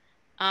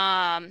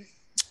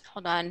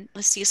 Hold on,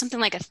 let's see, something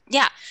like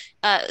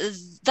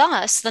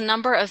thus the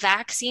number of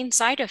vaccine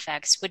side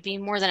effects would be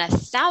more than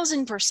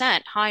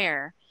 1,000%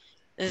 higher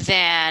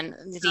than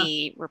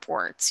the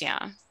reports.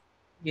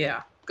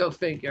 Yeah, go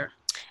figure.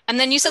 And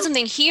then you said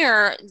something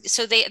here.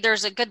 So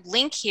there's a good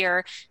link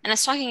here, and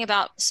it's talking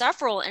about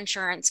several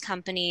insurance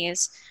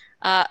companies,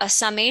 a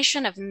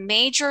summation of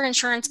major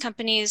insurance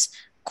companies'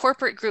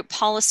 corporate group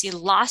policy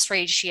loss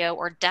ratio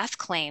or death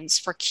claims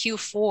for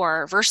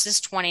Q4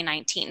 versus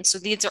 2019. So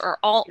these are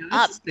all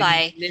up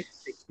by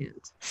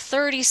 36%,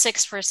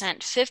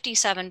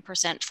 57%,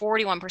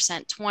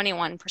 41%,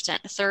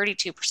 21%,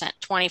 32%,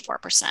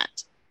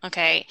 24%.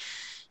 Okay.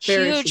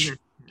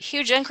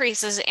 Huge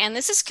increases. And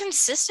this is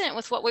consistent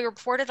with what we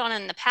reported on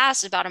in the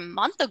past. About a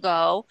month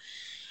ago,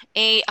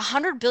 a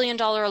 $100 billion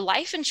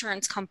life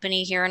insurance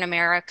company here in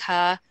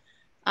America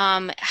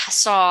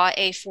saw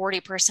a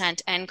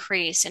 40%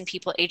 increase in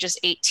people ages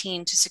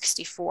 18 to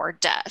 64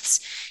 deaths.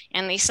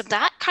 And they said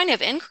that kind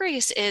of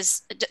increase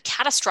is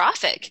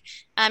catastrophic.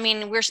 I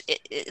mean,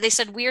 they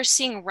said we are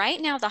seeing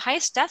right now the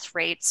highest death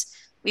rates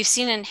we've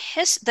seen in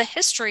the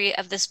history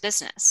of this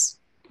business,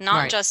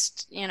 not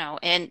just, in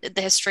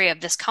the history of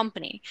this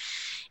company.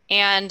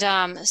 And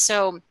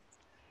so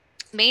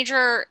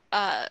major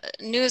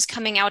news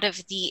coming out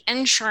of the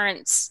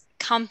insurance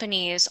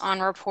companies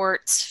on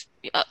reports,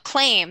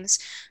 claims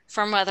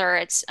from whether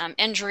it's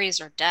injuries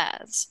or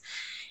deaths.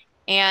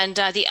 And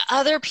the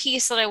other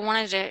piece that I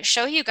wanted to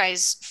show you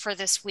guys for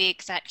this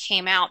week that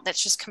came out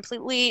that's just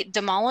completely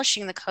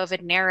demolishing the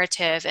COVID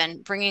narrative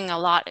and bringing a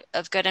lot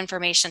of good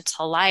information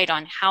to light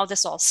on how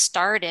this all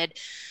started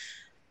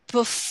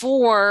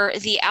before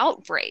the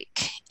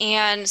outbreak.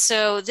 And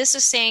so this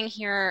is saying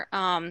here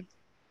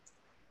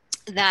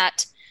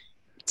that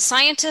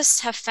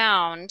scientists have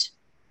found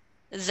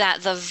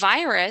that the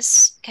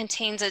virus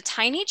contains a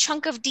tiny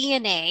chunk of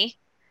DNA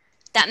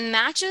that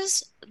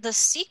matches the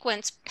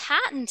sequence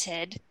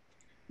patented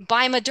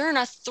by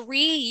Moderna 3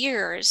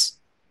 years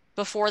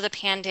before the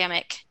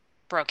pandemic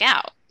broke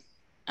out.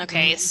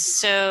 Okay,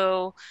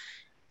 so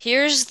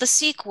here's the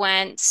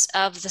sequence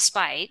of the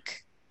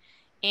spike,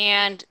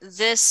 and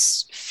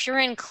this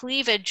furin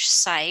cleavage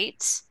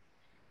site,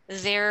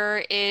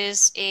 there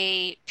is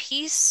a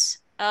piece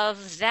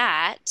of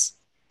that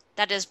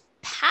is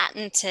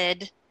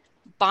patented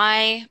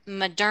by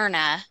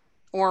Moderna,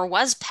 or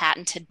was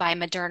patented by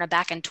Moderna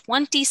back in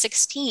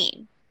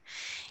 2016.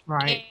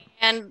 Right.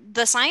 And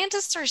the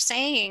scientists are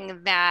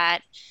saying that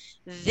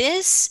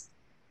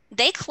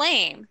they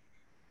claim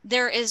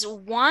there is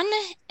 1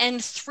 in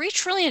 3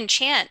 trillion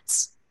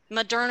chance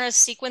Moderna's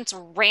sequence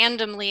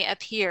randomly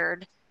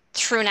appeared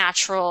through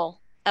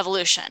natural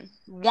evolution.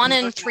 1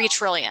 in 3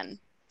 trillion.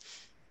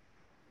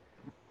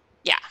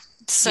 Yeah.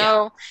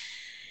 So...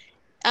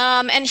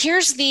 and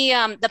here's the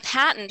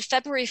patent.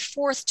 February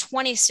 4th,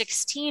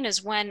 2016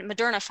 is when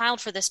Moderna filed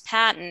for this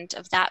patent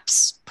of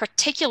that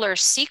particular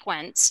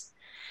sequence.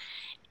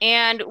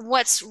 And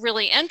what's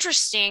really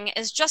interesting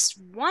is just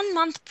 1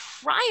 month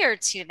prior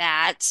to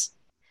that,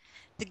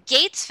 the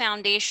Gates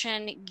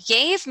Foundation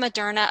gave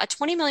Moderna a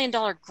 $20 million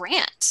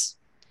grant.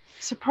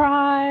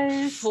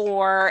 Surprise!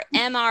 For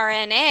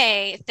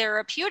mRNA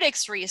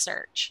therapeutics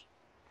research.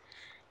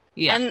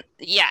 Yeah. And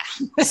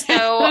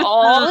so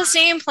all the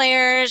same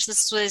players.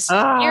 This was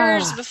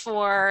years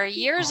before,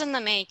 years in the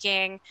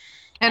making.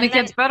 And it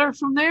gets better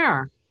from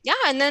there. Yeah.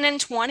 And then in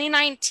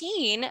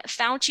 2019,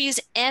 Fauci's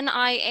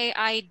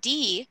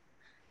NIAID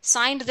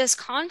signed this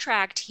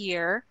contract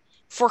here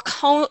for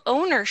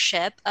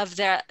co-ownership of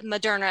the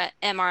Moderna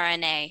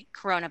mRNA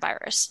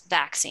coronavirus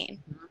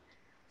vaccine.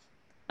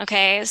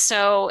 Okay.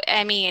 So,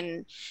 I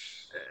mean,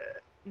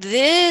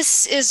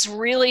 this is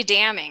really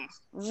damning.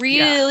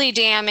 Really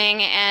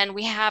damning, and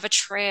we have a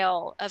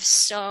trail of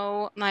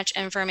so much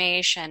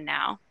information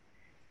now.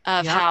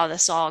 of Yep. how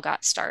this all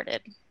got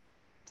started.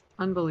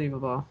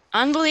 Unbelievable.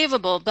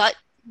 Unbelievable, but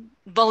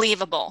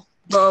believable.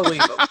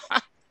 Believable.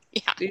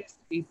 Yeah, These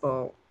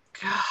people,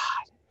 God,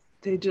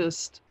 they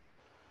just,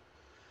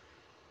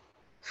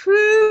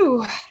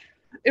 whew,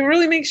 it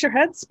really makes your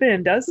head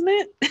spin, doesn't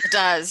it? it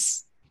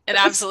does. It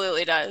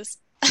absolutely does.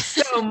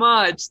 So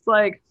much. It's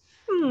like,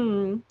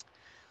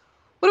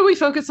 what do we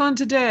focus on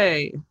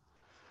today?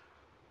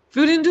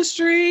 Food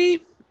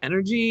industry,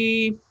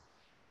 energy,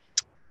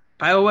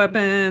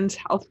 bioweapons,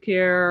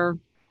 healthcare,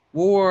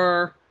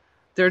 war.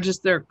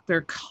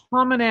 They're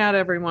coming at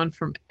everyone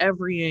from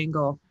every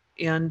angle,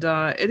 and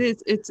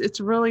it's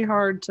really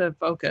hard to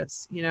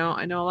focus.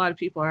 I know a lot of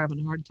people are having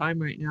a hard time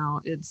right now.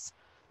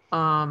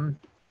 Um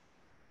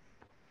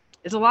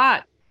it's a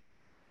lot,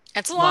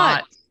 It's a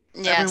lot. lot for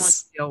everyone to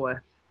Yes. deal with.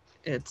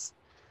 It's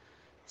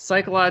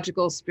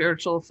psychological,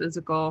 spiritual,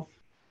 physical,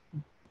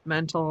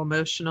 mental,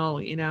 emotional.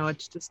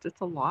 It's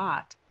a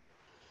lot.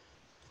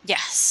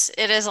 Yes,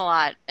 it is a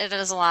lot. It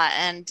is a lot.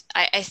 And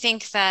I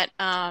think that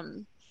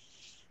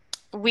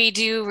we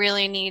do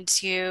really need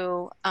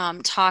to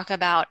talk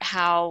about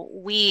how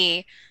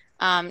we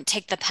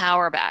take the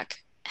power back.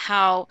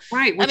 How,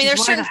 Right, I which mean, is there's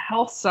why the certain,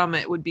 health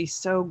summit would be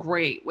so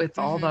great with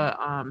all Mhm.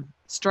 the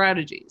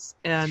strategies.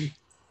 And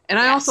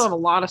I also Yes. have a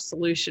lot of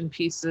solution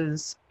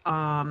pieces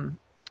on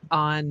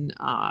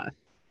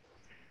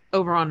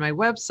over on my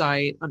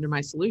website under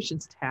my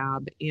solutions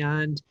tab.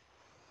 And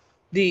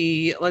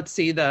let's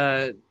see,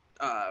 the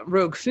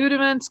Rogue Food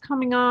event's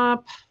coming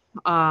up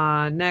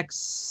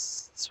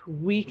next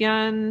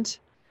weekend.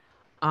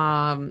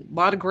 A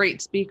lot of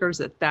great speakers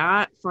at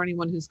that for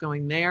anyone who's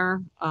going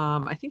there.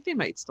 I think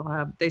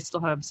they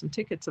still have some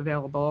tickets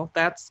available.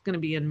 That's going to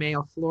be in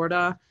Mayo,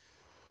 Florida.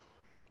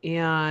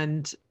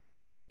 And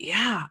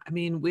yeah, I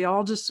mean, we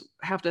all just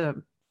have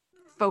to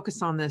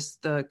focus on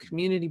the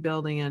community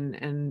building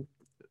and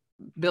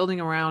building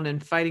around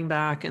and fighting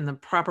back in the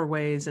proper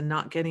ways and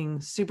not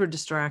getting super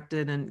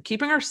distracted and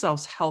keeping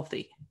ourselves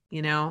healthy.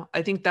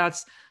 I think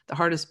that's the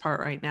hardest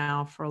part right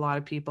now for a lot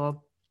of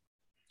people.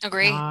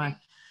 Agree.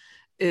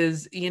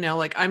 Is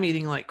like I'm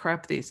eating like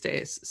crap these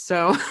days,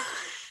 so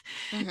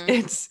Hmm.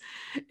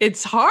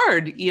 it's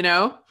hard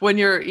when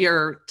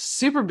you're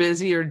super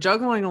busy, you're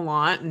juggling a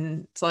lot,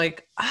 and it's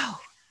like, oh,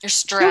 You're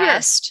sugar,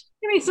 stressed.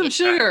 give me some Yeah.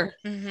 sugar,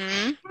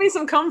 Hmm. give me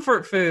some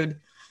comfort food.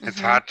 It's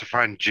Hmm. hard to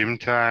find gym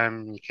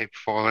time. You keep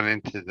falling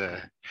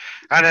into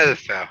I know the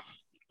feel.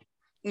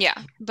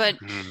 Yeah, but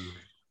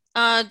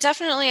Mm.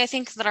 definitely, I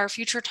think that our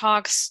future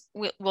talks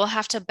will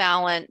have to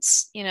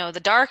balance, the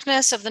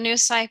darkness of the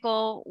news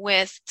cycle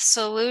with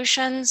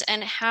solutions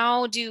and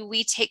how do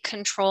we take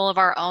control of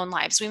our own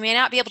lives. We may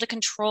not be able to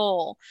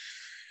control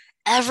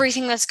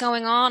everything that's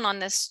going on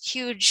this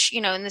huge,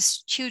 in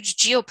this huge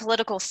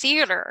geopolitical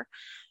theater,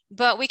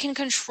 but we can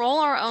control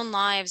our own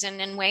lives and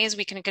in ways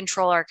we can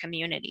control our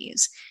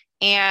communities.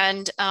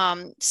 And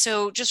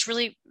so just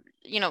really,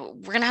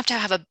 we're going to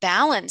have a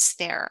balance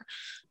there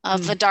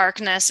of the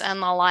darkness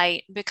and the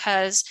light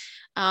because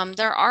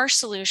there are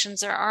solutions,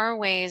 there are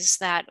ways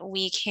that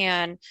we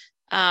can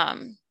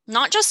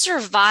not just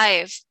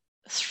survive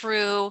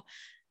through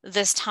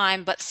this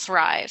time, but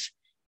thrive.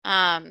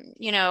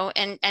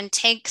 And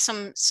take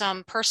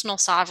some personal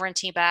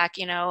sovereignty back,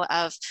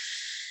 of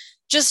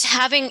just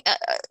having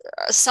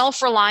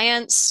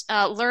self-reliance,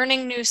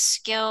 learning new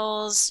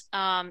skills,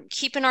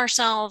 keeping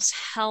ourselves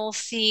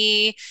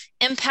healthy,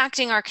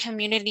 impacting our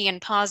community in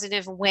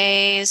positive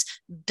ways,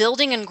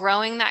 building and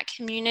growing that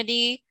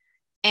community,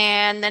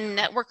 and then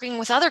networking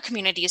with other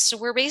communities. So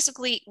we're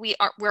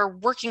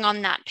working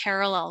on that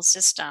parallel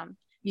system.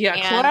 Yeah,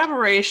 And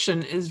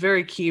collaboration is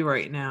very key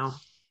right now.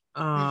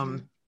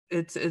 Mhm.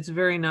 It's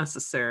very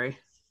necessary.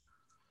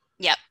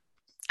 Yep,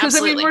 Because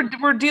I mean,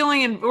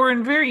 absolutely. we're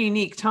in very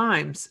unique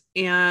times,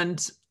 and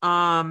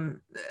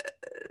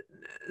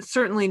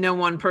certainly no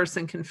one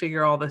person can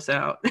figure all this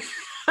out.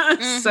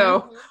 Hmm.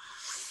 So,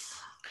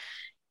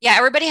 Yeah,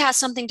 everybody has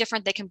something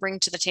different they can bring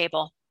to the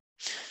table.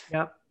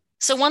 yep.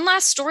 So one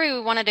last story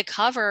we wanted to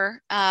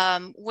cover,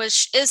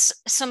 which is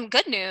some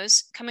good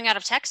news coming out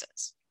of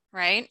Texas,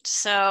 right?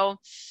 So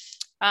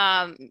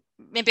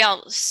maybe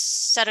I'll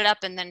set it up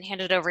and then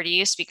hand it over to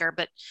you, speaker.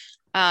 But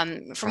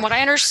from what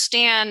I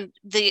understand,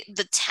 the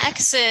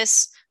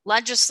Texas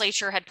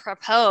legislature had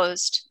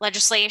proposed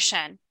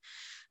legislation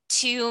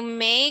to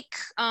make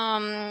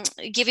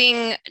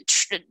giving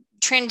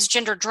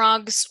transgender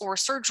drugs or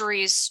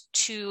surgeries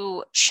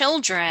to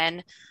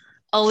children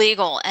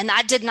illegal, and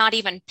that did not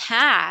even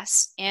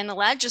pass in the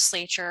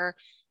legislature.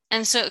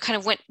 And so it kind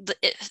of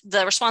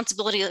the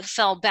responsibility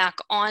fell back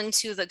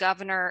onto the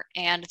governor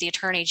and the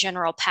attorney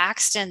general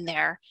Paxton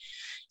there.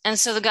 And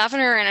so the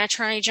governor and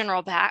attorney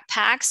general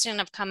Paxton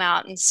have come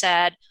out and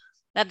said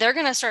that they're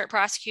going to start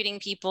prosecuting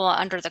people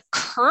under the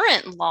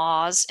current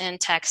laws in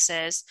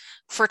Texas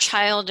for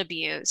child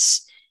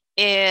abuse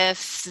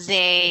if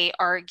they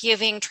are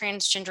giving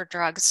transgender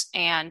drugs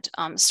and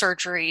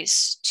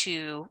surgeries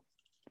to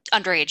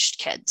underage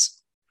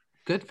kids.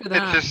 Good for It's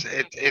that. just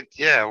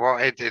yeah. Well,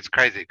 it's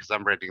crazy because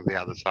I'm reading the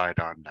other side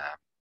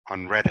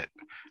on Reddit,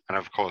 and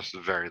of course,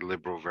 a very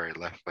liberal, very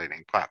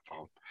left-leaning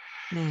platform.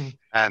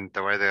 And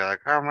the way they're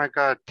like, oh my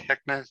God,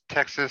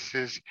 Texas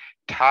is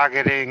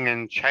targeting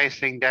and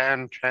chasing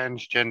down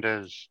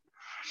transgenders.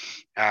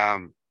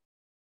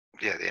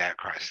 Yeah, the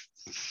outcry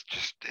is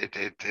just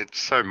it's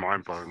so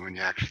mind-blowing when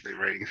you're actually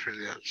reading through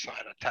the other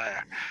side, I tell you.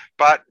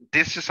 But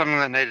this is something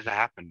that needed to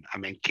happen. I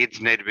mean,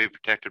 kids need to be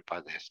protected by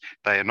this.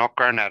 They are not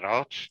grown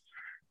adults,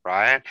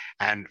 right?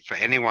 And for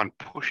anyone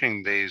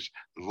pushing these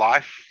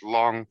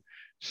lifelong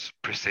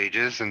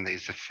procedures and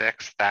these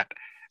effects that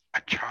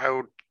a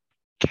child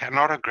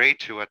cannot agree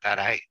to at that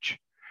age,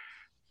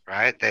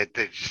 right?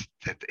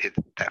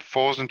 That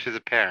falls into the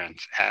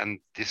parents, and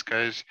this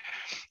goes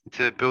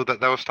to the bill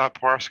that they will start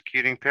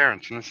prosecuting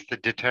parents, and it's the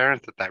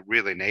deterrent that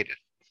really needed.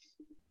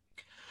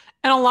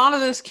 And a lot of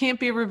this can't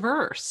be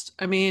reversed.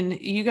 I mean,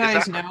 you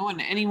guys know,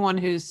 and anyone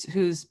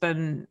who's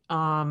been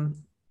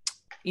along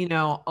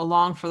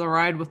for the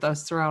ride with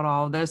us throughout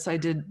all of this, I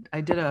did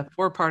a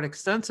 4-part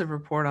extensive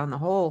report on the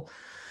whole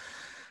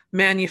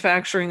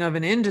manufacturing of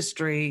an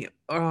industry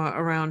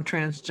around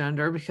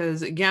transgender,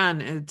 because again,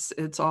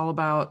 it's all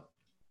about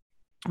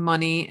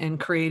money and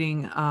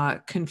creating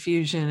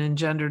confusion and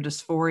gender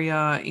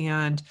dysphoria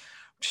and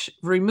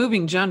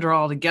removing gender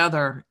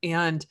altogether.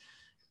 And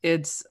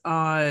it's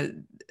the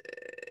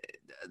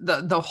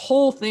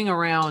whole thing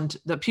around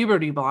the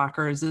puberty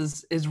blockers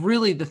is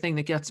really the thing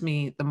that gets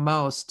me the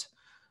most,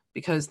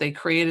 because they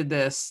created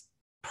this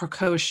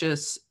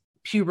precocious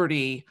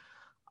puberty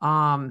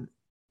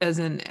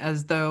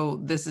as though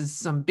this is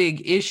some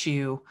big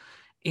issue.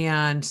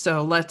 And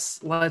so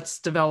let's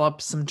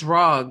develop some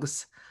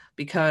drugs,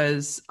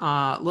 because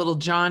little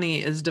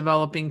Johnny is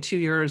developing 2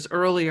 years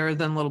earlier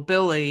than little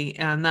Billy,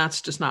 and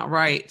that's just not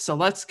right. So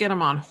let's get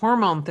him on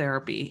hormone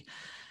therapy.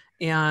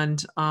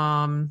 And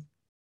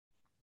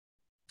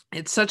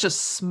it's such a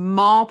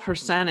small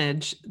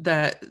percentage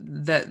that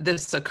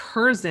this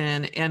occurs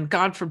in, and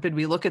God forbid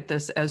we look at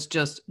this as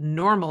just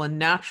normal and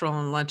natural,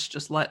 and let's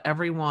just let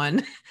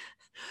everyone,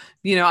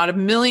 out of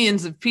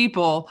millions of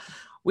people,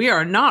 we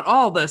are not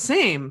all the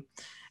same.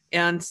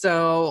 And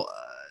so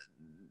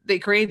they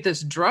create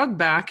this drug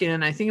back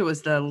in, I think it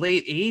was the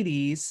late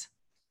 80s,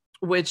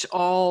 which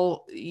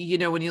all,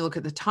 when you look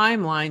at the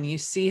timeline, you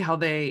see how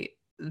they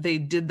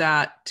did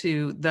that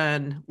to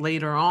then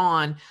later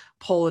on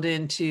pull it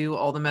into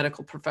all the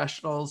medical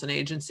professionals and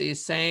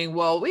agencies saying,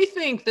 well, we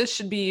think this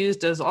should be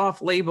used as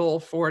off-label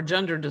for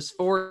gender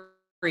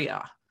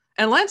dysphoria.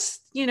 And let's,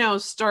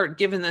 start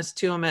giving this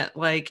to them at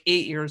like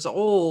 8 years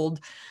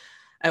old,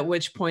 at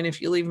which point,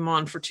 if you leave them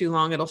on for too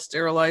long, it'll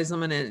sterilize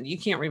them, and you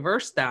can't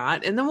reverse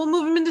that. And then we'll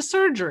move them into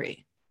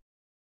surgery.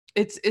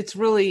 It's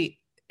really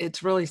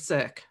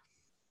sick.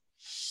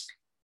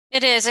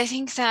 It is. I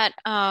think that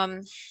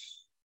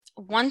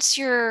once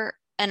you're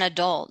an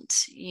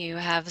adult, you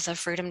have the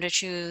freedom to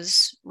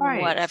choose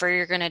whatever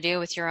you're going to do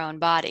with your own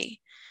body.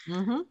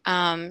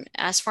 Mm-hmm.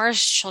 As far as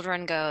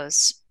children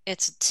goes,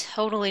 it's a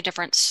totally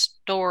different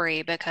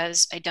story,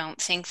 because I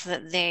don't think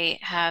that they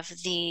have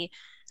the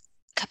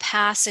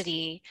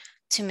capacity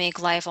to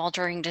make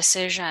life-altering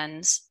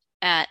decisions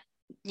at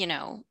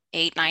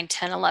 8, 9,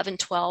 10, 11,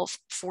 12,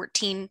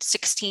 14,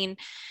 16,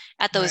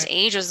 at those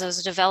ages,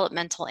 those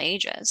developmental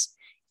ages.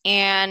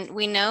 And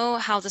we know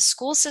how the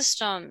school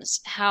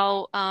systems,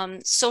 how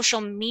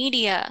social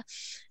media,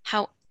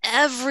 how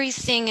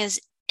everything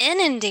is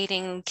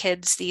inundating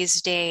kids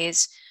these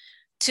days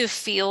to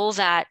feel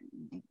that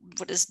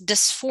what is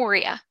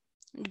dysphoria,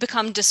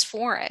 become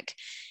dysphoric.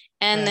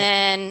 And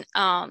then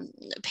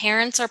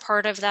parents are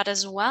part of that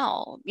as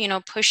well,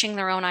 pushing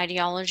their own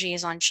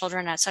ideologies on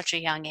children at such a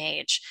young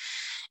age.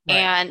 Right.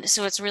 And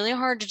so it's really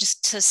hard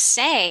to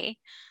say,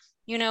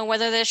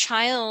 whether the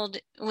child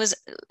was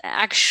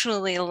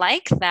actually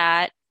like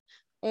that,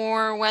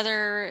 or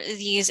whether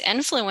these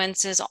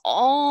influences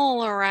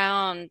all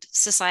around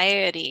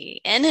society,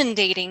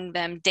 inundating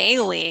them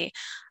daily,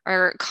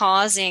 are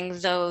causing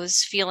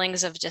those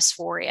feelings of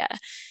dysphoria.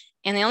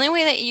 And the only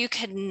way that you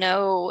could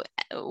know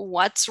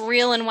what's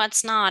real and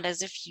what's not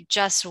is if you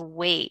just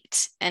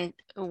wait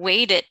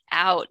it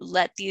out,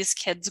 let these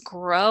kids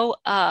grow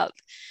up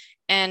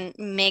and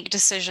make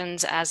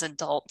decisions as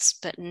adults,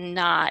 but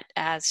not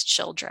as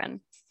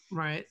children.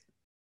 Right.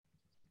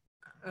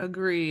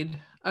 Agreed.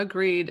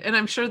 And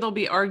I'm sure there'll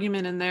be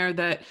argument in there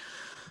that,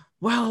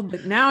 well,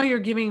 but now you're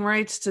giving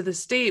rights to the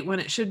state when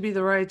it should be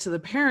the rights of the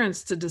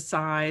parents to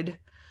decide.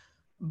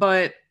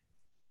 But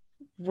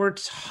we're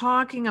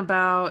talking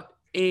about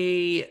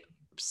a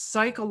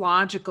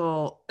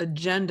psychological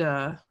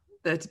agenda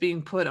that's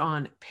being put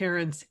on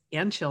parents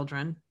and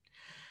children.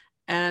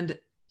 And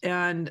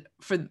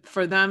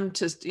for them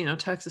to,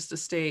 Texas to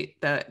state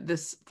that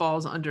this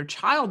falls under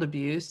child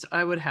abuse,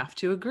 I would have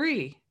to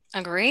agree.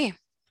 I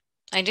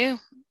do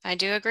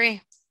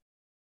agree.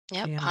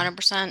 Yep. Yeah.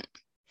 100%.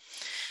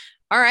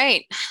 All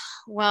right.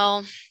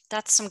 Well,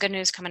 that's some good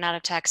news coming out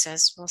of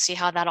Texas. We'll see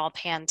how that all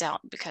pans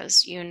out,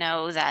 because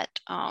that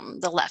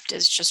the left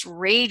is just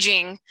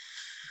raging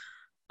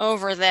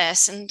over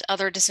this and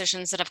other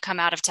decisions that have come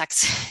out of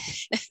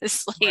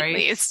Texas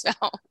lately. Right. So,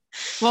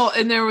 Well,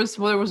 and there was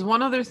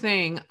one other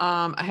thing.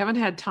 I haven't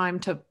had time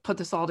to put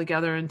this all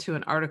together into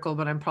an article,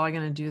 but I'm probably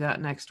going to do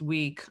that next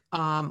week.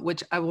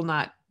 Which I will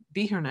not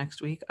be here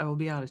next week. I will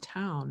be out of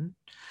town,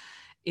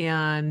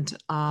 and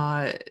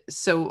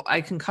so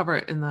I can cover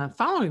it in the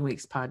following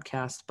week's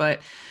podcast.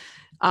 But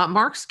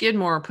Mark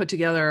Skidmore put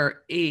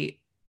together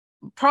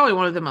probably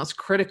one of the most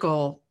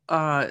critical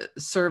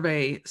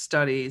survey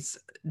studies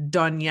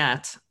done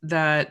yet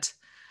that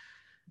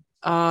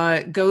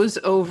goes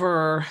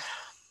over.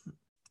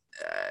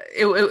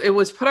 It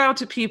was put out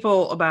to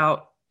people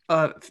about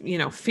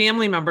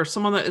family member,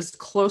 someone that is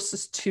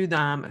closest to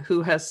them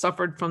who has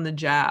suffered from the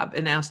jab,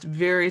 and asked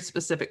very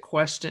specific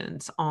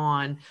questions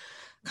on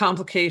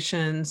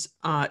complications,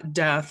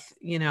 death,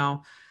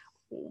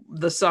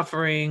 the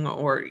suffering,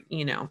 or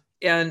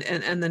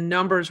and the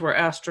numbers were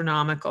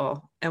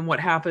astronomical, and what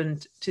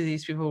happened to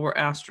these people were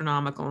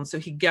astronomical. And so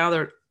he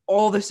gathered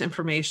all this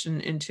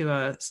information into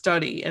a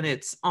study, and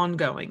it's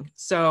ongoing.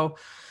 So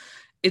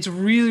it's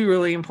really,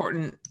 really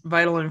important,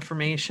 vital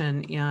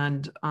information.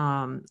 And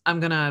I'm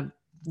going to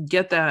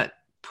get that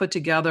put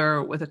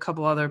together with a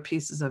couple other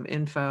pieces of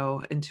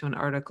info into an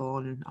article,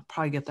 and I'll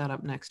probably get that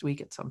up next week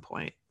at some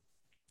point.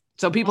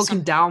 So people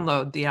Awesome. can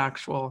download the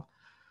actual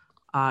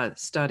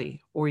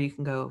study, or you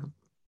can go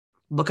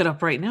look it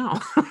up right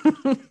now.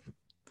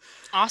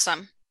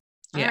 Awesome.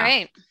 All Yeah.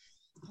 right.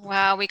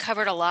 Wow, we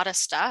covered a lot of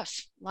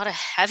stuff, a lot of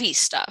heavy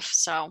stuff.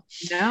 So,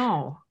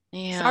 No.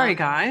 yeah. Sorry,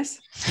 guys.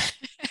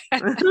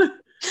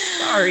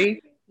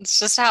 Sorry. It's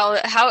just how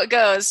it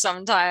goes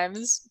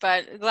sometimes.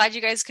 But glad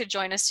you guys could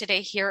join us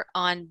today here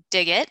on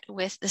Dig It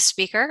with the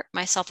speaker,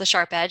 myself, the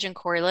Sharp Edge, and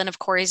Corey Lynn of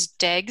Corey's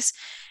Digs.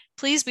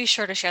 Please be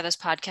sure to share this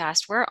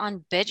podcast. We're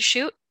on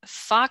BitChute,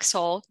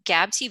 Foxhole,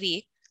 Gab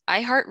TV,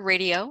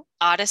 iHeartRadio,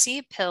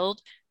 Odyssey,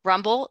 Pilled,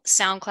 Rumble,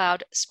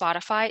 SoundCloud,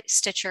 Spotify,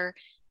 Stitcher,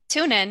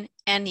 TuneIn,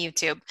 and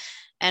YouTube.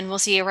 And we'll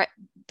see you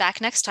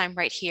back next time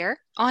right here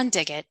on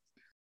Dig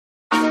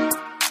It.